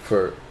hope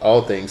for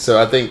all things.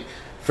 So I think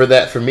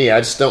for me,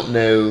 I just don't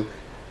know,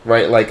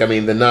 right? Like, I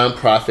mean, the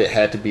nonprofit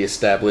had to be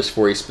established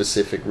for a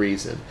specific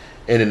reason.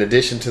 And in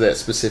addition to that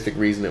specific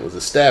reason it was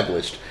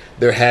established,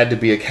 there had to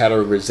be a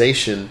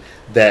categorization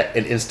that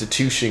an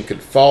institution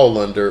could fall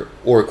under,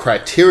 or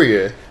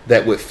criteria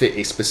that would fit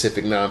a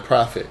specific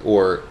nonprofit,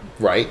 or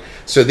right.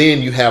 So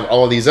then you have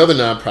all these other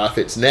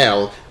nonprofits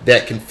now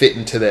that can fit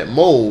into that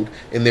mold,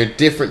 and they're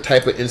different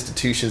type of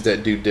institutions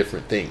that do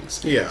different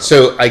things. Yeah.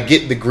 So I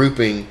get the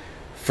grouping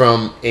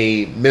from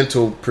a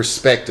mental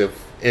perspective,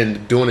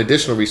 and doing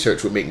additional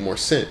research would make more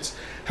sense.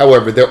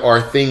 However, there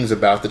are things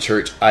about the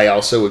church, I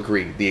also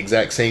agree, the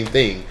exact same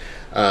thing,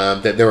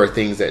 that there are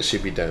things that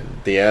should be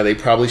done. Yeah, they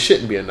probably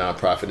shouldn't be a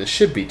nonprofit and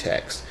should be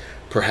taxed.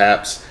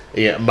 Perhaps,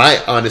 yeah.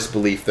 My honest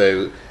belief,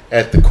 though,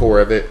 at the core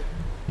of it,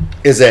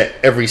 is that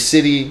every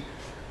city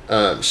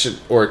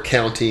or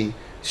county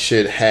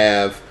should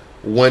have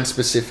one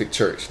specific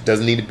church. It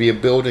doesn't need to be a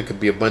building. It could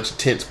be a bunch of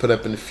tents put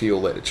up in the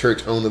field. Let the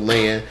church own the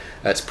land.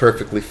 That's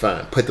perfectly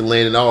fine. Put the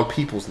land in all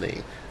people's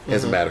name,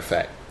 as a matter of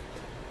fact.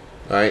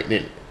 All right?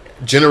 And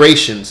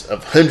generations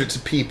of hundreds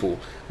of people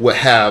would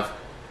have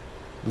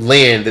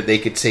land that they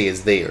could say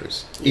is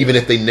theirs, even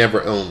if they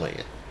never own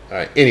land. All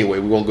right. Anyway,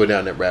 we won't go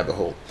down that rabbit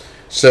hole.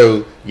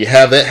 So you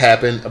have that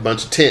happen, a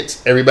bunch of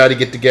tents, everybody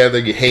get together,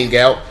 you hang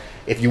out.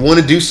 If you want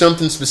to do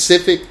something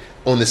specific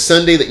on the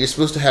Sunday that you're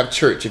supposed to have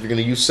church, if you're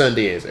going to use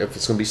Sunday as, if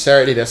it's going to be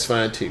Saturday, that's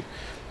fine too.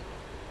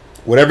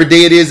 Whatever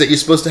day it is that you're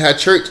supposed to have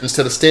church,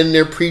 instead of standing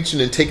there preaching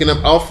and taking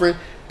up offering,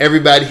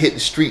 everybody hit the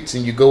streets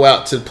and you go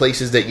out to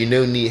places that you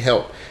know need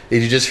help.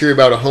 Did you just hear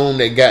about a home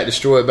that got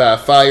destroyed by a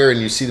fire and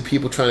you see the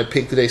people trying to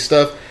pick through their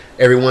stuff?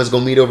 Everyone's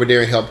going to meet over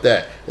there and help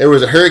that. There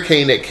was a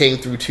hurricane that came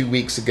through 2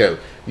 weeks ago.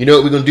 You know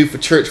what we're going to do for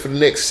church for the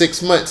next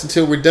 6 months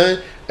until we're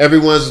done?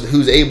 Everyone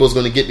who's able is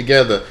going to get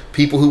together.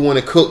 People who want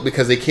to cook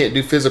because they can't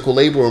do physical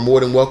labor are more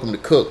than welcome to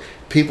cook.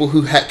 People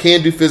who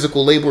can do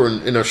physical labor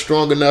and are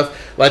strong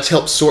enough, let's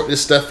help sort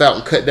this stuff out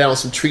and cut down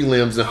some tree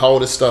limbs and haul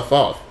this stuff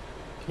off.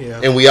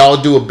 Yeah. And we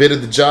all do a bit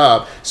of the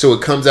job, so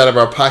it comes out of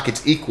our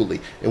pockets equally.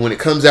 And when it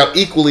comes out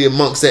equally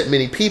amongst that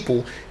many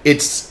people,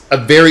 it's a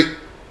very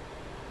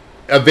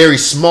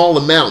small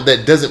amount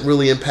that doesn't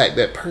really impact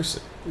that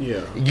person.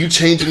 Yeah. You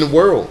changing the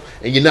world,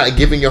 and you're not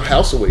giving your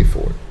house away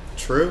for it.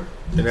 True.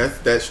 And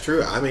that's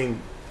true. I mean,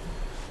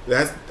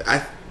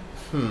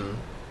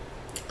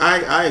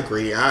 I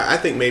agree. I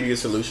think maybe a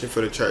solution for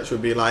the church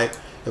would be like,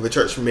 if a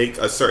church make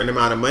a certain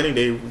amount of money,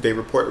 they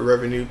report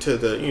revenue to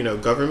the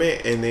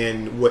government, and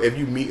then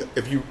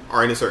if you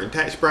are in a certain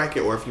tax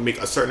bracket, or if you make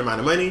a certain amount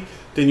of money,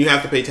 then you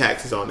have to pay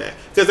taxes on that.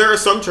 Because there are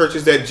some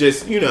churches that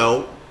just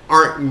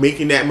aren't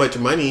making that much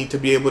money to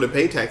be able to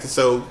pay taxes.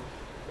 So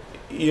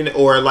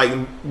or like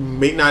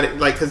may not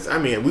like, because I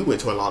mean we went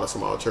to a lot of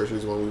small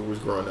churches when we was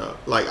growing up.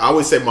 Like I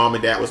always said, mom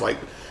and dad was like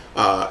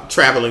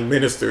traveling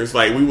ministers.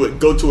 Like we would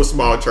go to a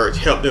small church,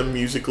 help them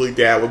musically.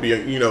 Dad would be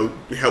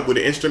help with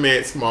the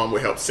instruments. Mom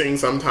would help sing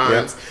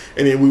sometimes.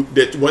 Yeah. And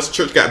then once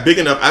church got big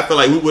enough, I feel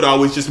like we would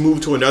always just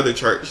move to another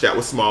church that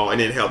was small and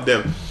then help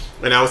them.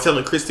 And I was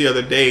telling Chris the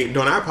other day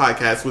during our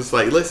podcast, was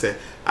like, listen,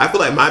 I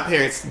feel like my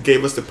parents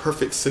gave us the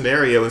perfect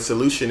scenario and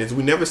solution. Is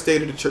we never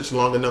stayed at the church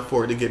long enough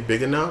for it to get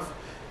big enough,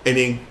 and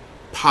then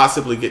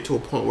possibly get to a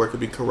point where it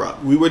could be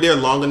corrupt. We were there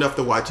long enough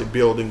to watch it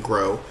build and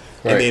grow.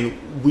 Right. And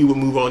then we would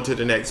move on to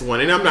the next one.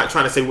 And I'm not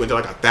trying to say we went to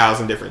like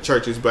 1,000 different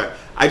churches, but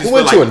I just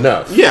went to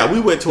enough. Yeah, we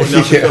went to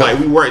enough to feel like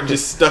we weren't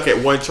just stuck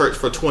at one church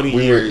for 20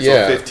 years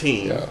or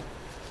 15. Yeah.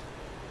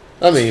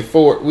 I mean,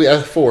 four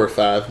or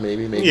five,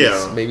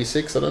 maybe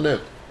 6. I don't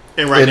know.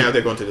 And now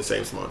they're going to the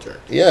same small church.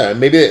 Yeah,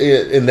 maybe,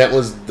 and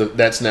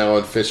that's now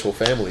an official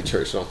family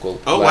church. Uncle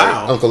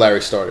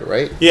Larry started,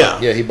 right? Yeah,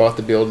 he bought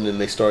the building and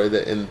they started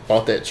that and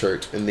bought that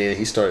church, and then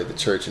he started the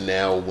church. And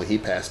now, when he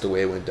passed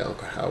away, it went to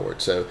Uncle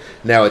Howard. So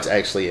now it's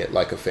actually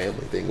like a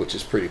family thing, which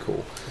is pretty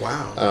cool.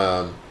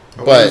 Wow.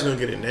 But who's going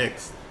to get it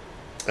next?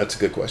 That's a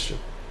good question.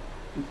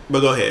 But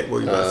go ahead. What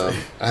were you about to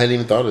say? I hadn't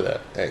even thought of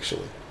that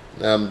actually.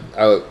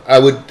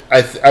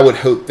 I would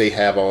hope they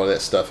have all of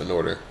that stuff in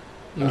order.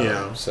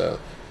 So.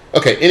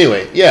 Okay,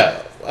 anyway,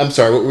 yeah. I'm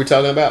sorry, what were we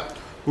talking about?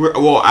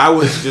 I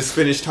was just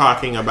finished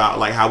talking about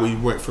like how we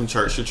went from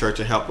church to church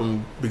and helped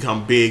them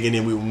become big, and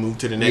then we would move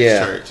to the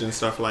next church and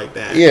stuff like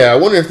that. Yeah, I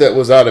wonder if that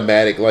was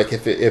automatic, like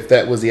if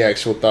that was the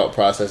actual thought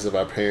process of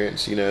our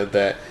parents,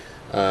 that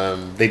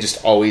they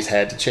just always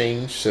had to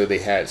change, so they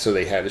had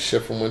to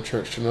shift from one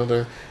church to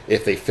another.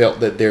 If they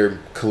felt that their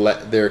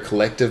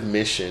collective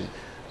mission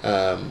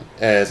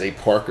as a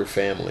Parker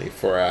family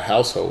for our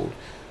household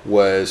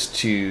was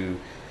to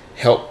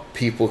help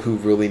people who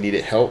really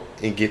needed help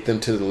and get them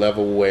to the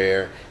level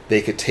where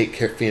they could take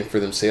care for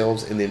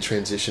themselves and then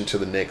transition to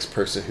the next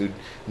person who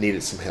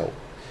needed some help.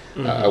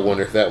 I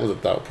wonder if that was a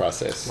thought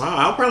process. Wow,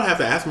 I'll probably have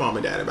to ask mom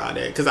and dad about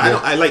that because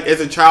I like as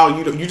a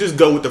child you just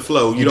go with the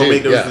flow. You don't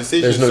make those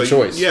decisions. There's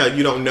no choice.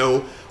 You don't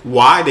know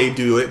why they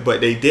do it,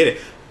 but they did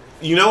it.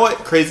 You know what?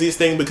 Craziest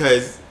thing,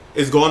 because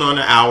it's going on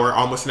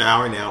almost an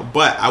hour now.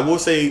 But I will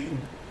say,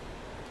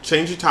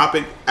 change your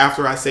topic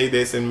after I say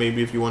this, and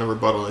maybe if you want to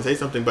rebuttal and say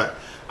something. But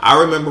I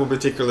remember a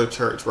particular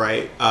church,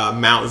 right?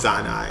 Mount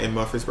Sinai in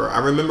Murfreesboro. I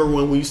remember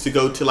when we used to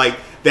go to like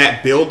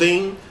that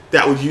building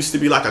that used to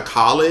be like a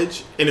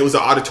college, and it was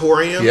an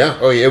auditorium. Yeah.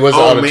 Oh, yeah. It was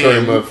an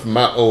auditorium of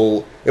my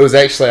old. It was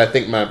actually, I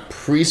think, my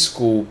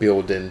preschool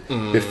building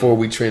before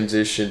we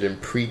transitioned in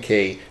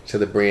pre-K to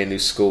the brand new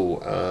school.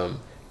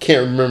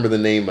 Can't remember the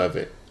name of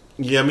it.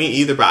 Yeah, me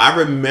either. But I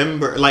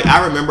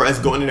remember us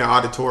going in their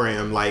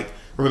auditorium. Like,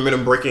 remember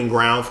them breaking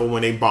ground for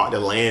when they bought the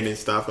land and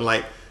stuff,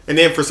 and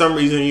then for some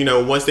reason,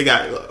 once they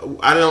got,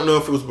 I don't know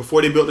if it was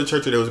before they built the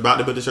church or they was about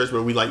to build the church,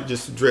 but we like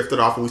just drifted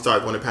off and we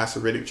started going to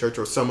Pastor Riddick Church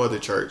or some other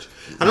church.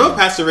 I don't know if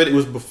Pastor Riddick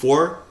was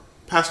before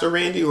Pastor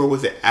Randy or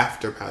was it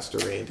after Pastor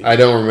Randy? I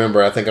don't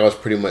remember. I think I was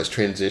pretty much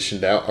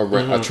transitioned out. I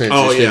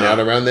transitioned out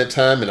around that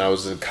time, and I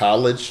was in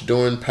college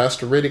during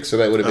Pastor Riddick, so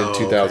that would have been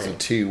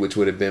 2002, which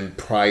would have been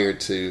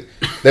that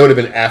would have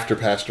been after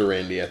Pastor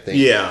Randy, I think.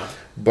 Yeah.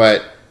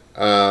 But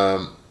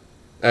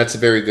that's a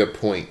very good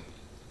point.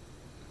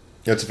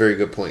 That's a very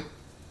good point.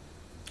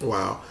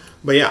 Wow.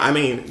 But yeah, I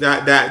mean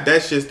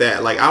that's just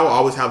that. Like, I will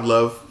always have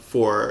love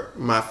for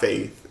my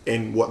faith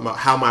and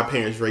how my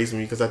parents raised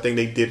me, because I think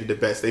they did it the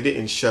best. They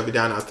didn't shove it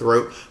down our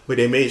throat, but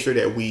they made sure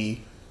that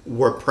we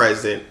were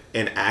present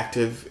and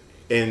active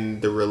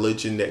in the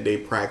religion that they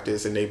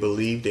practiced and they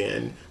believed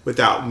in,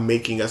 without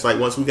making us, like,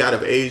 once we got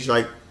of age,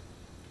 like,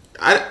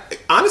 I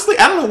honestly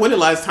don't know when the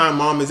last time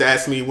mom has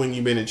asked me when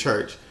you've been in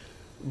church.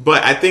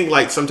 But I think,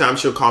 like, sometimes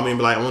she'll call me and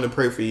be like, I want to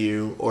pray for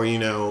you. Or, she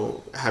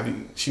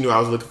knew I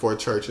was looking for a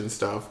church and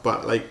stuff.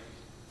 But, like,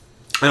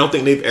 I don't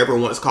think they've ever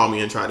once called me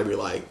and tried to be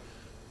like,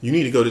 you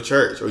need to go to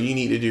church or you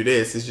need to do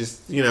this. It's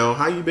just,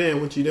 how you been?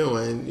 What you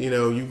doing?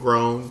 You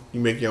grown. You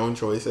make your own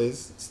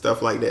choices.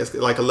 Stuff like that. It's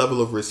like a level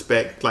of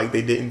respect. Like,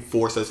 they didn't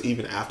force us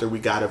even after we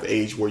got of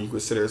age where you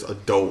consider us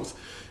adults,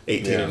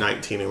 18 and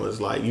 19. It was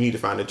like, you need to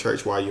find a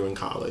church while you're in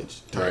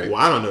college. Right. Well,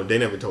 I don't know. They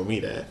never told me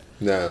that.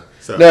 No,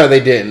 they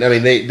didn't. I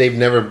mean, they've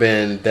never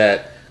been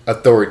that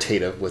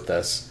authoritative with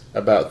us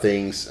about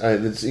things.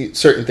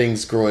 Certain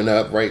things growing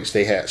up, right?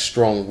 They had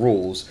strong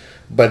rules,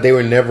 but they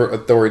were never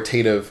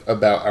authoritative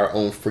about our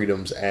own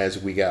freedoms as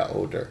we got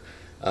older.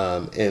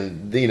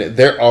 And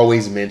there are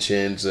always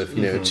mentions of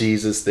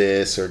Jesus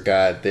this or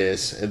God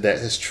this, and that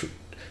has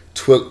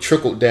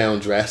trickled down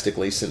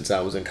drastically since I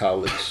was in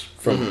college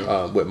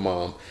from with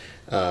mom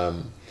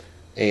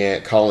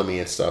and calling me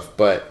and stuff,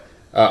 but.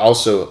 I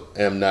also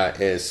am not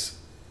as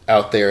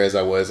out there as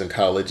I was in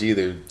college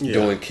either,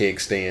 doing keg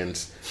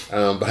stands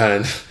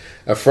behind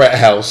a frat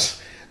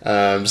house.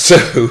 So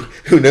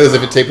who knows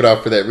if it tapered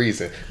off for that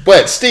reason.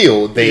 But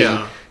still,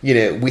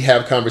 we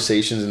have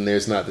conversations and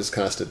there's not this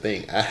constant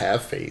thing. I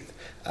have faith.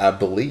 I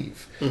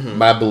believe.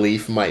 My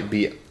belief might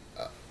be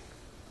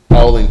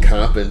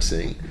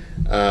all-encompassing.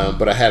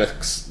 But I had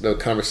a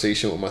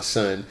conversation with my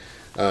son,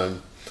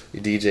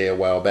 DJ, a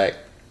while back.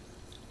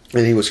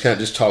 And he was kind of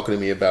just talking to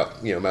me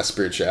about, my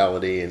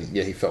spirituality, and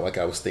he felt like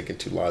I was thinking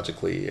too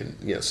logically,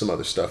 and some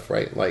other stuff,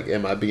 right? Like,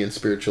 am I being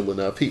spiritual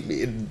enough?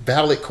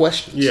 Valid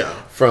questions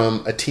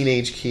from a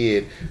teenage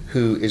kid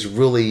who is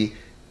really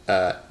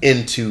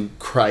into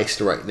Christ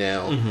right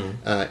now,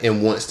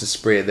 and wants to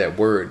spread that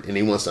word, and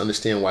he wants to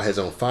understand why his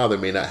own father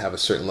may not have a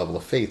certain level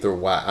of faith, or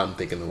why I'm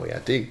thinking the way I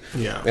do.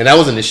 Yeah, and I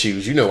was in the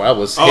shoes. I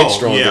was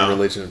headstrong in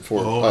religion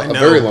for a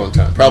very long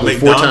time, probably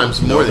 4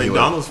 times more than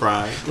McDonald's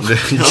fried.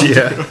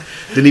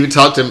 Didn't even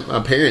talk to my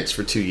parents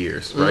for 2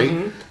 years,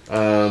 right?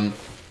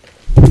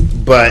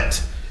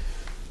 But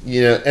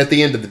at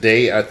the end of the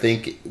day, I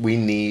think we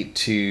need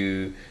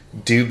to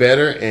do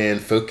better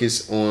and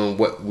focus on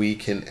what we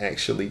can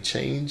actually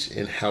change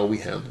and how we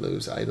handle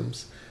those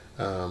items.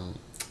 And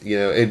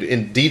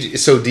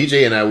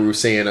DJ and I, we were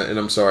saying, and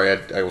I'm sorry,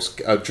 I was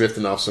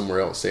drifting off somewhere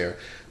else there,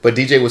 but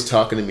DJ was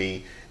talking to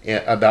me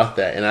about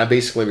that, and I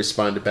basically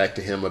responded back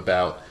to him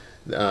about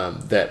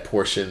that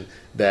portion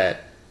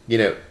that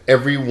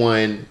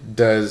everyone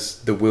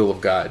does the will of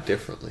God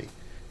differently.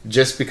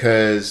 Just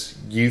because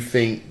you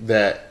think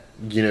that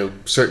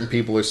certain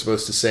people are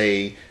supposed to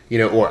say,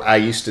 or I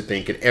used to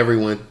think, and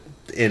everyone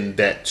in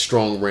that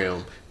strong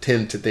realm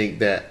tend to think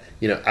that,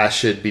 I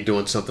should be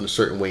doing something a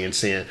certain way and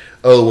saying,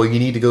 oh, well, you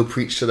need to go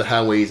preach to the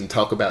highways and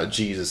talk about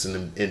Jesus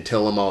and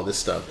tell them all this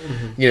stuff.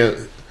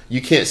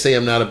 You can't say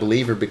I'm not a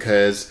believer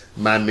because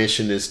my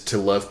mission is to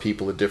love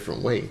people a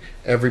different way.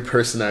 Every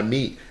person I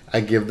meet, I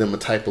give them a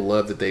type of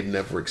love that they've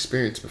never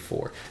experienced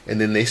before.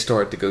 And then they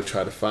start to go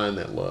try to find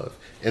that love.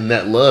 And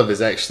that love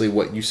is actually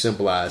what you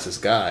symbolize as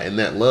God. And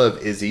that love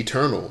is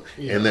eternal.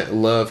 Yeah. And that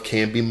love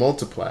can be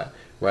multiplied,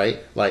 right?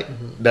 Like,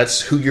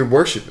 that's who you're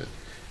worshiping.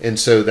 And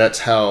so that's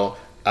how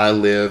I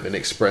live and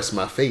express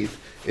my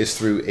faith, is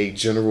through a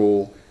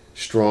general,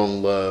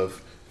 strong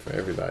love for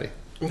everybody.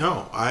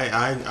 No,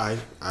 I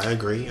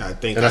agree. I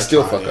think, and I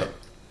still fuck up.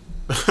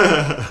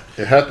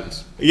 It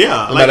happens.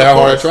 Yeah. No matter how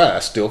hard I try, I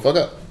still fuck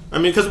up. I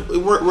mean, because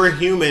we're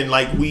human.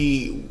 Like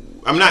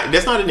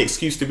that's not an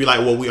excuse to be like,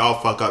 well, we all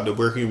fuck up. That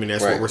we're human.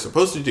 That's what we're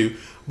supposed to do.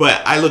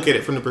 But I look at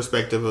it from the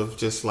perspective of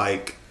just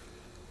like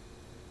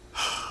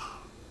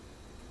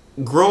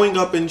growing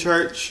up in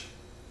church.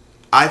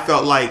 I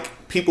felt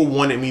like people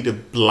wanted me to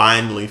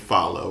blindly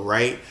follow,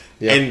 right?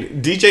 Yep.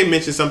 And DJ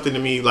mentioned something to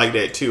me like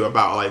that too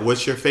about like,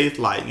 what's your faith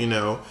like, you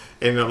know?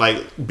 And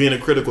like being a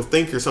critical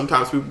thinker.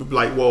 Sometimes people be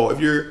like, well, if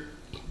you're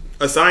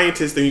a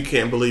scientist, then you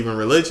can't believe in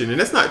religion. And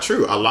that's not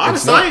true. A lot of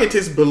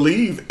scientists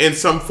believe in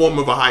some form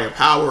of a higher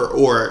power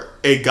or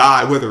a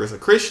God, whether it's a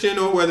Christian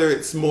or whether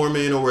it's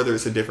Mormon or whether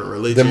it's a different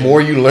religion. The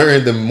more you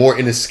learn, the more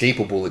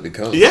inescapable it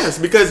becomes. Yes,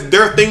 because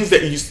there are things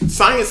that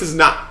science is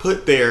not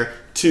put there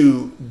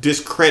to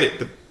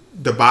discredit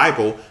the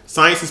Bible.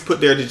 Science is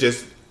put there to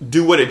just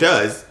do what it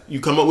does.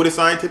 You come up with a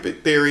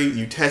scientific theory,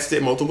 you test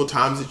it multiple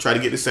times to try to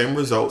get the same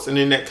results, and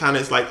then that kind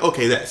of is like,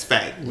 okay, that's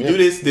fact. We do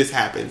this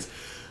happens.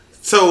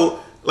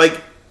 So,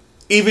 like,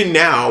 even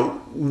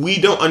now, we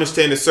don't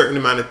understand a certain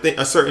amount of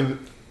a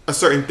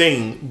certain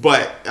thing,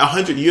 but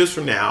 100 years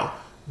from now,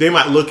 they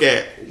might look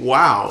at,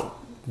 wow,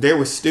 they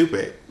were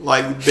stupid.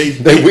 Like they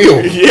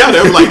will. Yeah,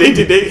 they were like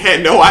they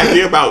had no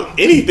idea about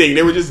anything.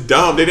 They were just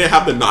dumb. They didn't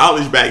have the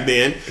knowledge back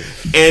then.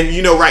 And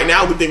you know, right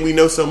now we think we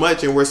know so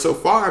much and we're so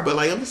far. But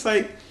like I'm just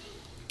like,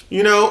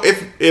 you know,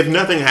 if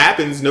nothing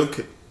happens,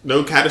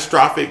 no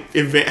catastrophic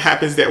event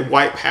happens that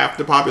wipe half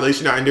the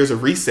population out, and there's a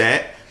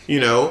reset. You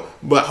know,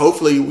 but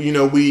hopefully, you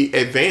know, we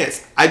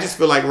advance. I just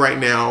feel like right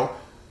now,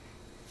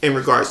 in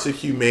regards to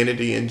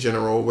humanity in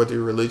general, whether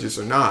you're religious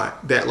or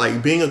not, that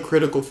like being a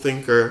critical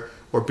thinker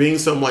or being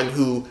someone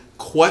who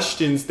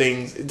questions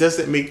things, it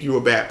doesn't make you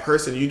a bad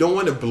person. You don't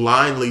want to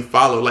blindly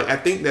follow. Like, I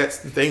think that's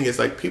the thing is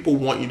like people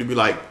want you to be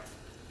like,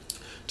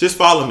 just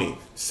follow me.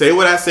 Say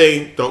what I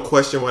say. Don't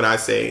question what I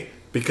say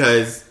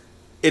because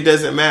it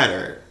doesn't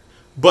matter.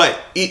 But,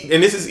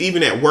 and this is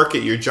even at work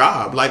at your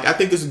job. Like, I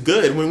think it's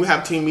good when we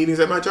have team meetings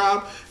at my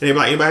job and they're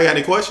like, anybody got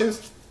any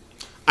questions?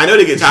 I know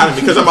they get tired of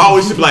me because I'm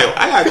always just like,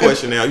 I got a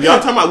question now. Y'all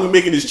talking about we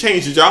making this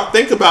change. Did y'all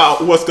think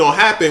about what's going to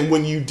happen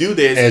when you do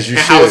this and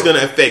how it's going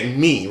to affect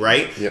me,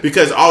 right? Yep.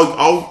 Because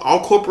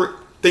all corporate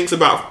thinks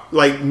about,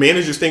 like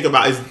managers think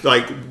about is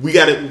like, we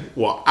got to,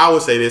 well, I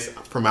would say this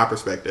from my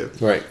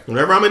perspective. Right.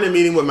 Whenever I'm in a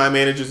meeting with my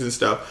managers and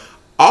stuff,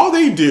 all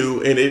they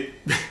do, and it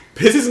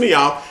pisses me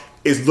off,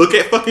 is look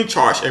at fucking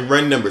charts and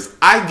run numbers.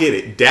 I get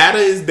it. Data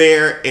is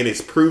there and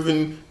it's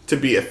proven to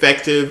be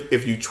effective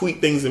if you tweak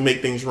things and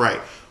make things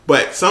right.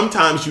 But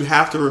sometimes you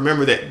have to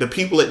remember that the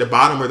people at the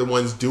bottom are the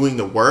ones doing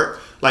the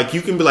work. Like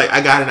you can be like,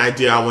 I got an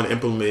idea, I want to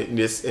implement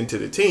this into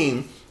the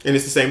team. And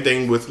it's the same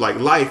thing with like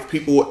life.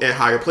 People at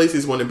higher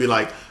places want to be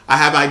like, I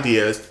have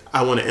ideas,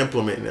 I want to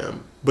implement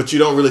them. But you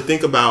don't really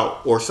think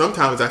about, or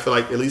sometimes I feel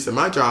like, at least in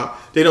my job,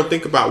 they don't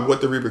think about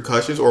what the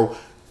repercussions or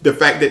the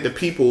fact that the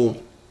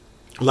people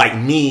like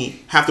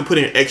me have to put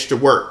in extra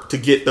work to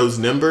get those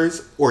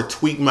numbers or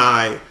tweak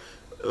my,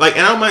 like,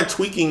 and I don't mind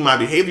tweaking my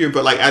behavior,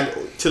 but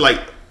like to like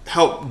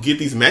help get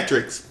these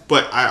metrics,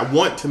 but I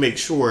want to make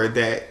sure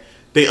that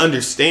they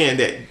understand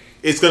that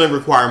it's going to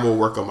require more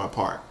work on my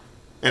part.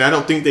 And I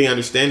don't think they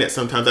understand that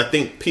sometimes. I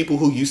think people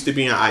who used to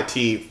be in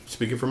IT,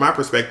 speaking from my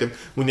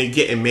perspective, when they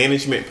get in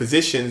management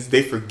positions,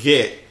 they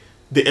forget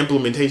the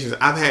implementations.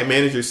 I've had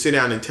managers sit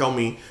down and tell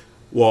me,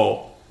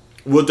 well,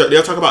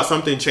 they'll talk about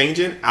something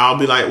changing. I'll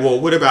be like, well,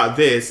 what about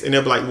this? And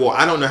they'll be like, well,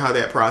 I don't know how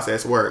that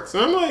process works.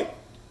 And I'm like,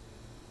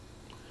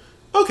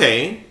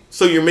 okay,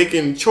 so you're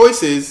making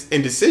choices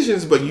and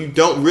decisions, but you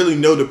don't really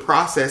know the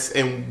process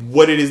and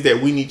what it is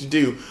that we need to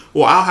do.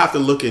 Well, I'll have to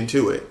look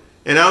into it.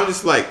 And I'm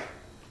just like,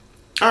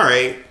 all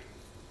right,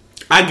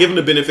 I give them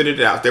the benefit of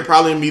the doubt. They're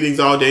probably in meetings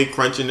all day,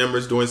 crunching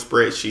numbers, doing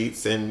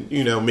spreadsheets, and,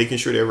 you know, making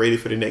sure they're ready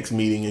for the next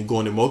meeting and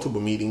going to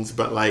multiple meetings.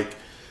 But like,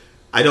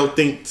 I don't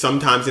think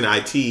sometimes in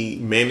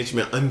IT,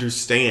 management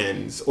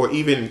understands, or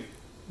even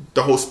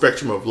the whole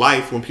spectrum of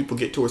life, when people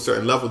get to a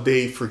certain level,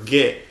 they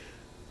forget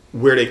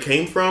where they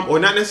came from, or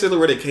not necessarily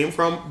where they came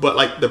from, but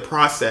like the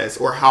process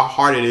or how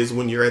hard it is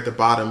when you're at the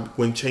bottom,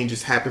 when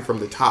changes happen from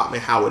the top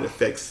and how it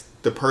affects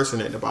the person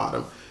at the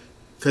bottom.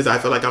 Because I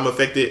feel like I'm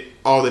affected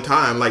all the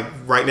time. Like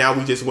right now,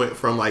 we just went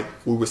from like,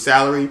 we were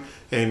salary,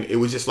 and it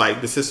was just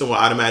like the system will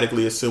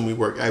automatically assume we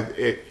work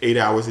 8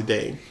 hours a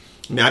day.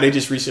 Now they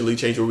just recently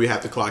changed where we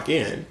have to clock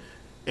in.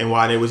 And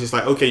why they was just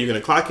like, okay, you're going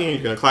to clock in,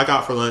 you're going to clock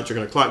out for lunch, you're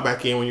going to clock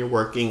back in when you're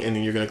working, and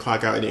then you're going to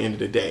clock out at the end of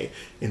the day.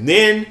 And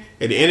then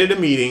at the end of the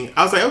meeting,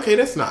 I was like, okay,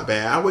 that's not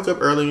bad. I wake up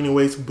early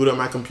anyways, boot up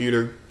my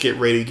computer, get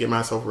ready, get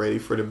myself ready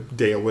for the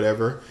day or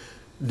whatever.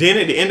 Then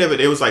at the end of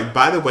it, it was like,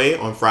 by the way,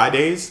 on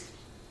Fridays,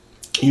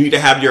 you need to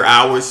have your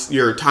hours,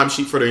 your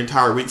timesheet for the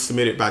entire week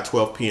submitted by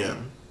 12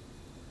 p.m.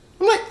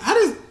 I'm like,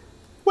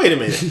 wait a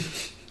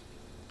minute.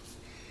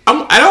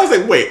 I was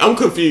like, wait, I'm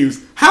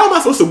confused. How am I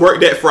supposed to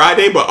work that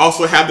Friday but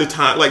also have the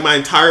time, like my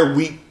entire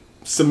week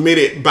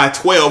submitted by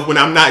 12 when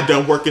I'm not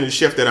done working the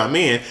shift that I'm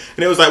in?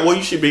 And it was like, well,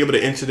 you should be able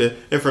to enter the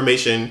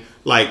information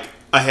like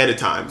ahead of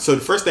time. So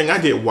the first thing I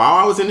did while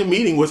I was in the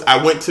meeting was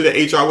I went to the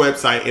HR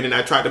website and then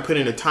I tried to put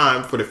in a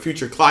time for the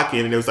future clock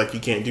in, and it was like, you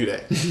can't do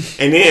that.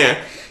 And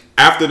then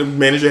after the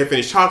manager had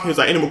finished talking, he was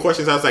like, any more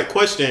questions? I was like,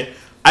 question.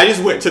 I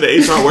just went to the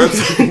HR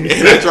website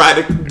and I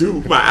tried to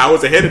do my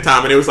hours ahead of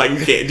time, and it was like,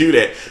 you can't do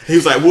that. He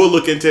was like, we'll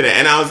look into that.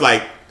 And I was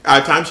like,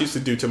 our timesheets to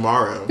do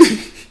tomorrow.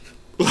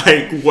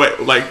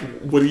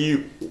 what do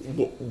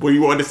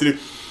you want us to do?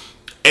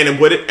 And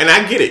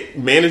I get it.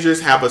 Managers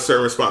have a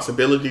certain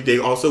responsibility. They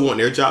also want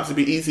their jobs to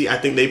be easy. I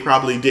think they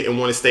probably didn't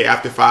want to stay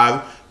after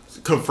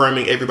 5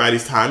 confirming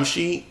everybody's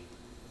timesheet.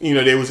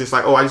 They was just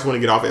like, oh, I just want to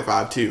get off at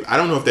 5 too. I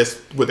don't know if that's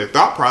what their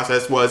thought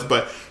process was,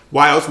 but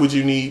why else would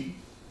you need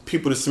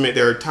people to submit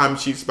their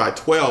timesheets by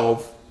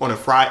 12 on a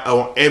Friday,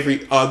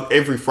 on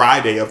every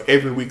Friday of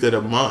every week of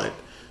the month?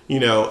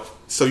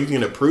 So you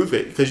can approve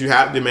it, because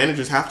the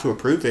managers have to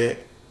approve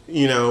it.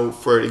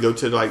 For it to go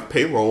to like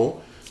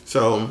payroll.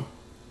 So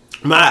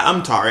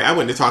I'm sorry, I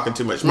went to talking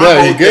too much.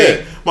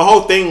 My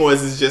whole thing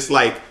is just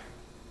like,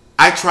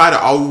 I try to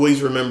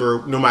always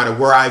remember, no matter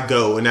where I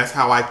go, and that's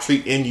how I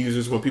treat end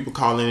users when people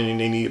call in and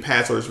they need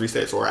passwords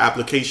resets, or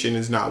application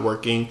is not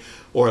working,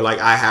 or like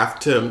I have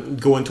to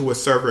go into a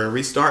server and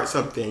restart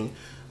something.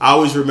 I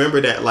always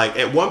remember that, like,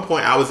 at one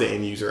point I was an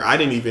end user. I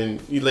didn't even,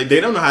 they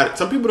don't know how to,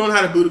 some people don't know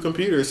how to boot a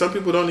computer. Some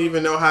people don't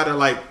even know how to,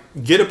 like,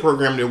 get a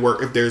program to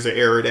work if there's an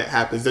error that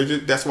happens.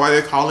 That's why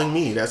they're calling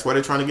me. That's why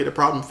they're trying to get the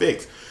problem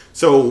fixed.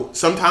 So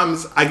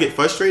sometimes I get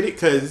frustrated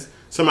because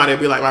somebody will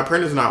be like, my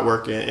printer's not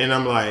working. And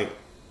I'm like,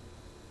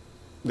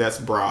 that's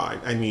broad.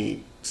 I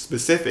need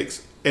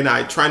specifics. And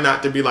I try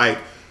not to be like,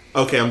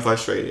 okay, I'm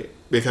frustrated.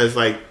 Because,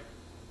 like,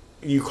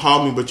 you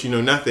call me, but you know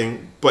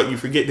nothing, but you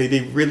forget that they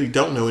really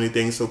don't know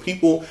anything. So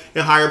people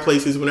in higher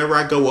places, whenever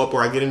I go up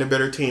or I get in a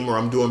better team or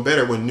I'm doing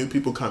better, when new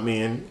people come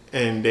in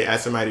and they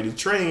ask somebody to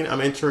train, I'm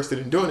interested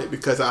in doing it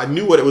because I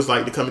knew what it was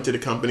like to come into the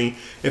company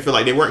and feel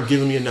like they weren't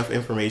giving me enough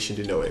information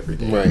to know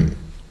everything. Right.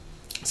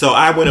 So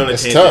I went on a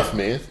tangent. It's tough,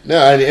 man.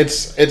 No,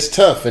 it's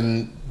tough.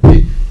 And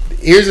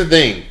here's the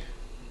thing.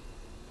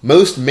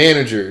 Most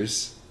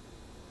managers,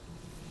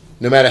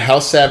 no matter how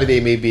savvy they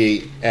may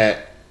be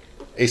at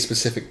a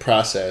specific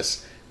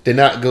process, did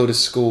not go to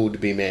school to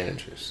be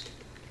managers.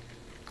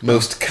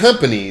 Most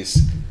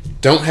companies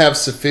don't have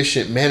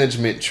sufficient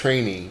management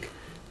training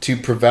to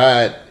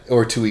provide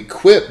or to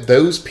equip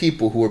those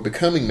people who are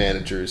becoming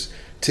managers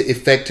to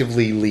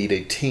effectively lead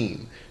a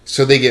team.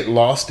 So they get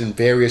lost in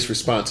various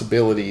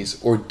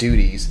responsibilities or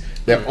duties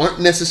that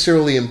aren't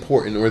necessarily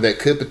important or that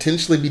could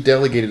potentially be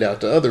delegated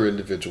out to other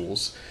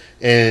individuals,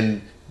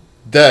 and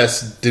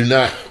thus do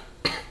not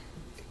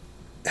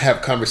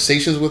have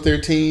conversations with their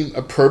team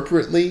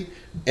appropriately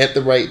at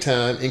the right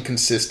time and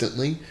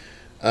consistently,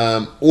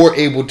 or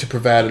able to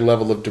provide a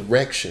level of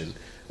direction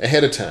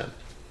ahead of time.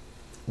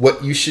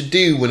 What you should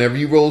do whenever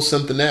you roll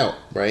something out,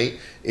 right,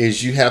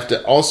 is you have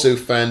to also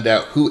find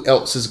out who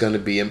else is going to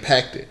be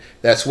impacted.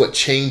 That's what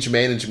change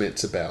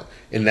management's about.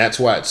 And that's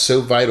why it's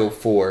so vital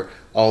for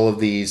all of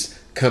these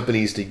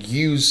companies to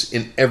use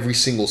in every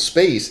single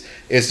space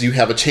is you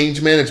have a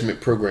change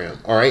management program.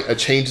 All right, a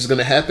change is going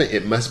to happen.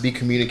 It must be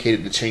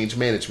communicated to change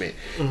management.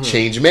 Mm-hmm.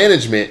 Change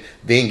management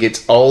then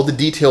gets all the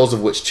details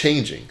of what's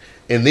changing.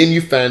 And then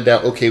you find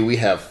out, okay, we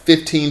have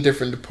 15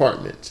 different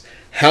departments.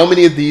 How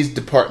many of these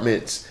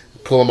departments,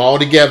 pull them all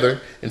together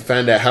and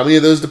find out how many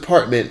of those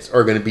departments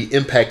are going to be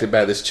impacted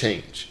by this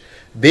change.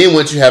 Then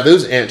once you have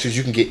those answers,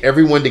 you can get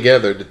everyone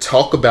together to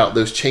talk about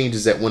those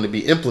changes that want to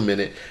be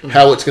implemented, mm-hmm.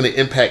 how it's going to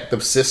impact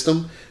the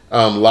system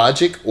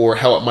logic, or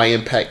how it might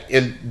impact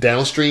in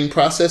downstream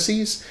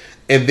processes.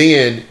 And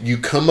then you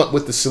come up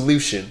with the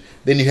solution.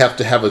 Then you have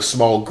to have a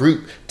small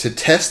group to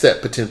test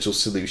that potential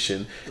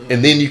solution. Mm-hmm.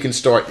 And then you can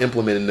start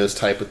implementing those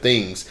type of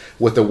things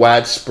with a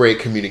widespread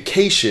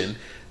communication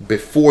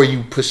before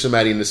you push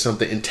somebody into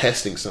something and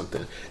testing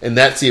something. And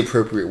that's the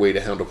appropriate way to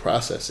handle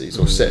processes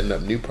or setting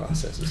up new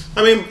processes.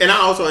 I mean, and I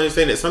also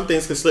understand that some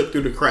things can slip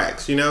through the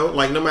cracks,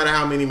 like no matter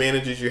how many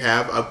managers you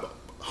have,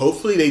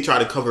 hopefully they try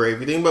to cover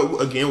everything. But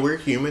again, we're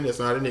human. It's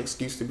not an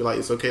excuse to be like,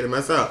 it's okay to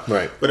mess up.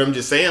 Right. But I'm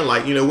just saying,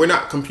 we're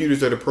not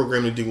computers that are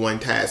programmed to do one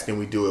task and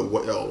we do it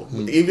well.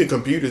 Mm-hmm. Even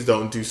computers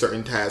don't do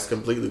certain tasks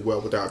completely well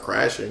without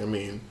crashing. I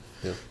mean,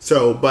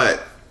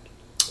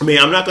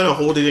 I'm not going to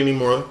hold it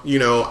anymore.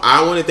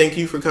 I want to thank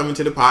you for coming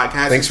to the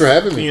podcast. Thanks for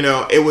having me.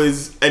 It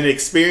was an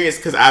experience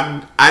because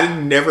I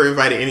never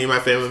invited any of my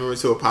family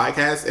members to a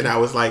podcast. And I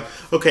was like,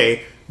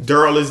 okay,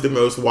 Daryl is the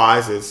most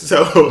wisest.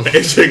 So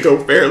it should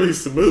go fairly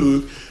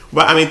smooth.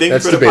 But thank you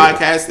for the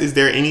podcast. Is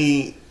there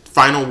any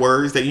final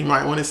words that you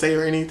might want to say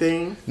or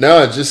anything?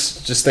 No,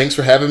 just thanks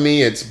for having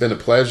me. It's been a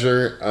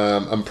pleasure.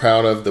 I'm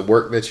proud of the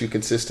work that you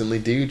consistently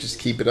do. Just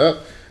keep it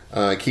up.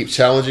 Keep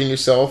challenging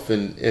yourself,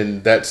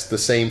 and that's the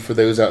same for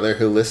those out there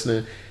who are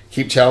listening.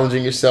 Keep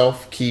challenging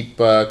yourself. Keep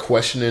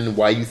questioning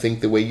why you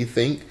think the way you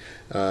think.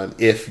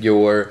 If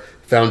your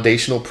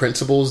foundational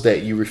principles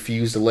that you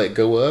refuse to let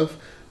go of,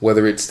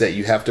 whether it's that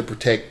you have to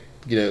protect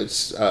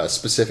a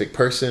specific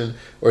person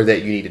or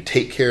that you need to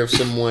take care of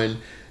someone,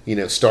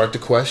 start to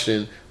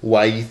question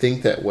why you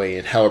think that way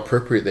and how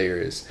appropriate there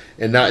is.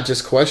 And not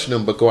just question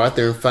them, but go out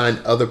there and find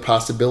other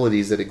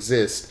possibilities that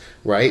exist,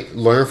 right?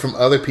 Learn from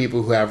other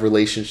people who have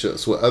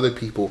relationships with other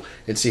people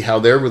and see how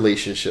their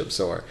relationships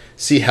are.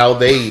 See how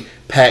they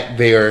pack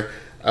their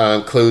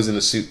clothes in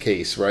a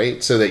suitcase,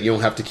 right? So that you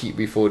don't have to keep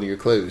refolding your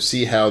clothes.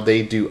 See how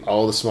they do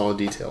all the small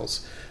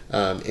details.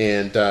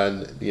 And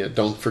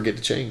don't forget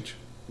to change.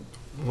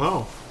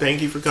 Well,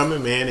 thank you for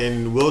coming, man.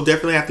 And we'll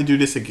definitely have to do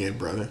this again,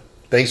 brother.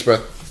 Thanks, bro.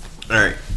 All right.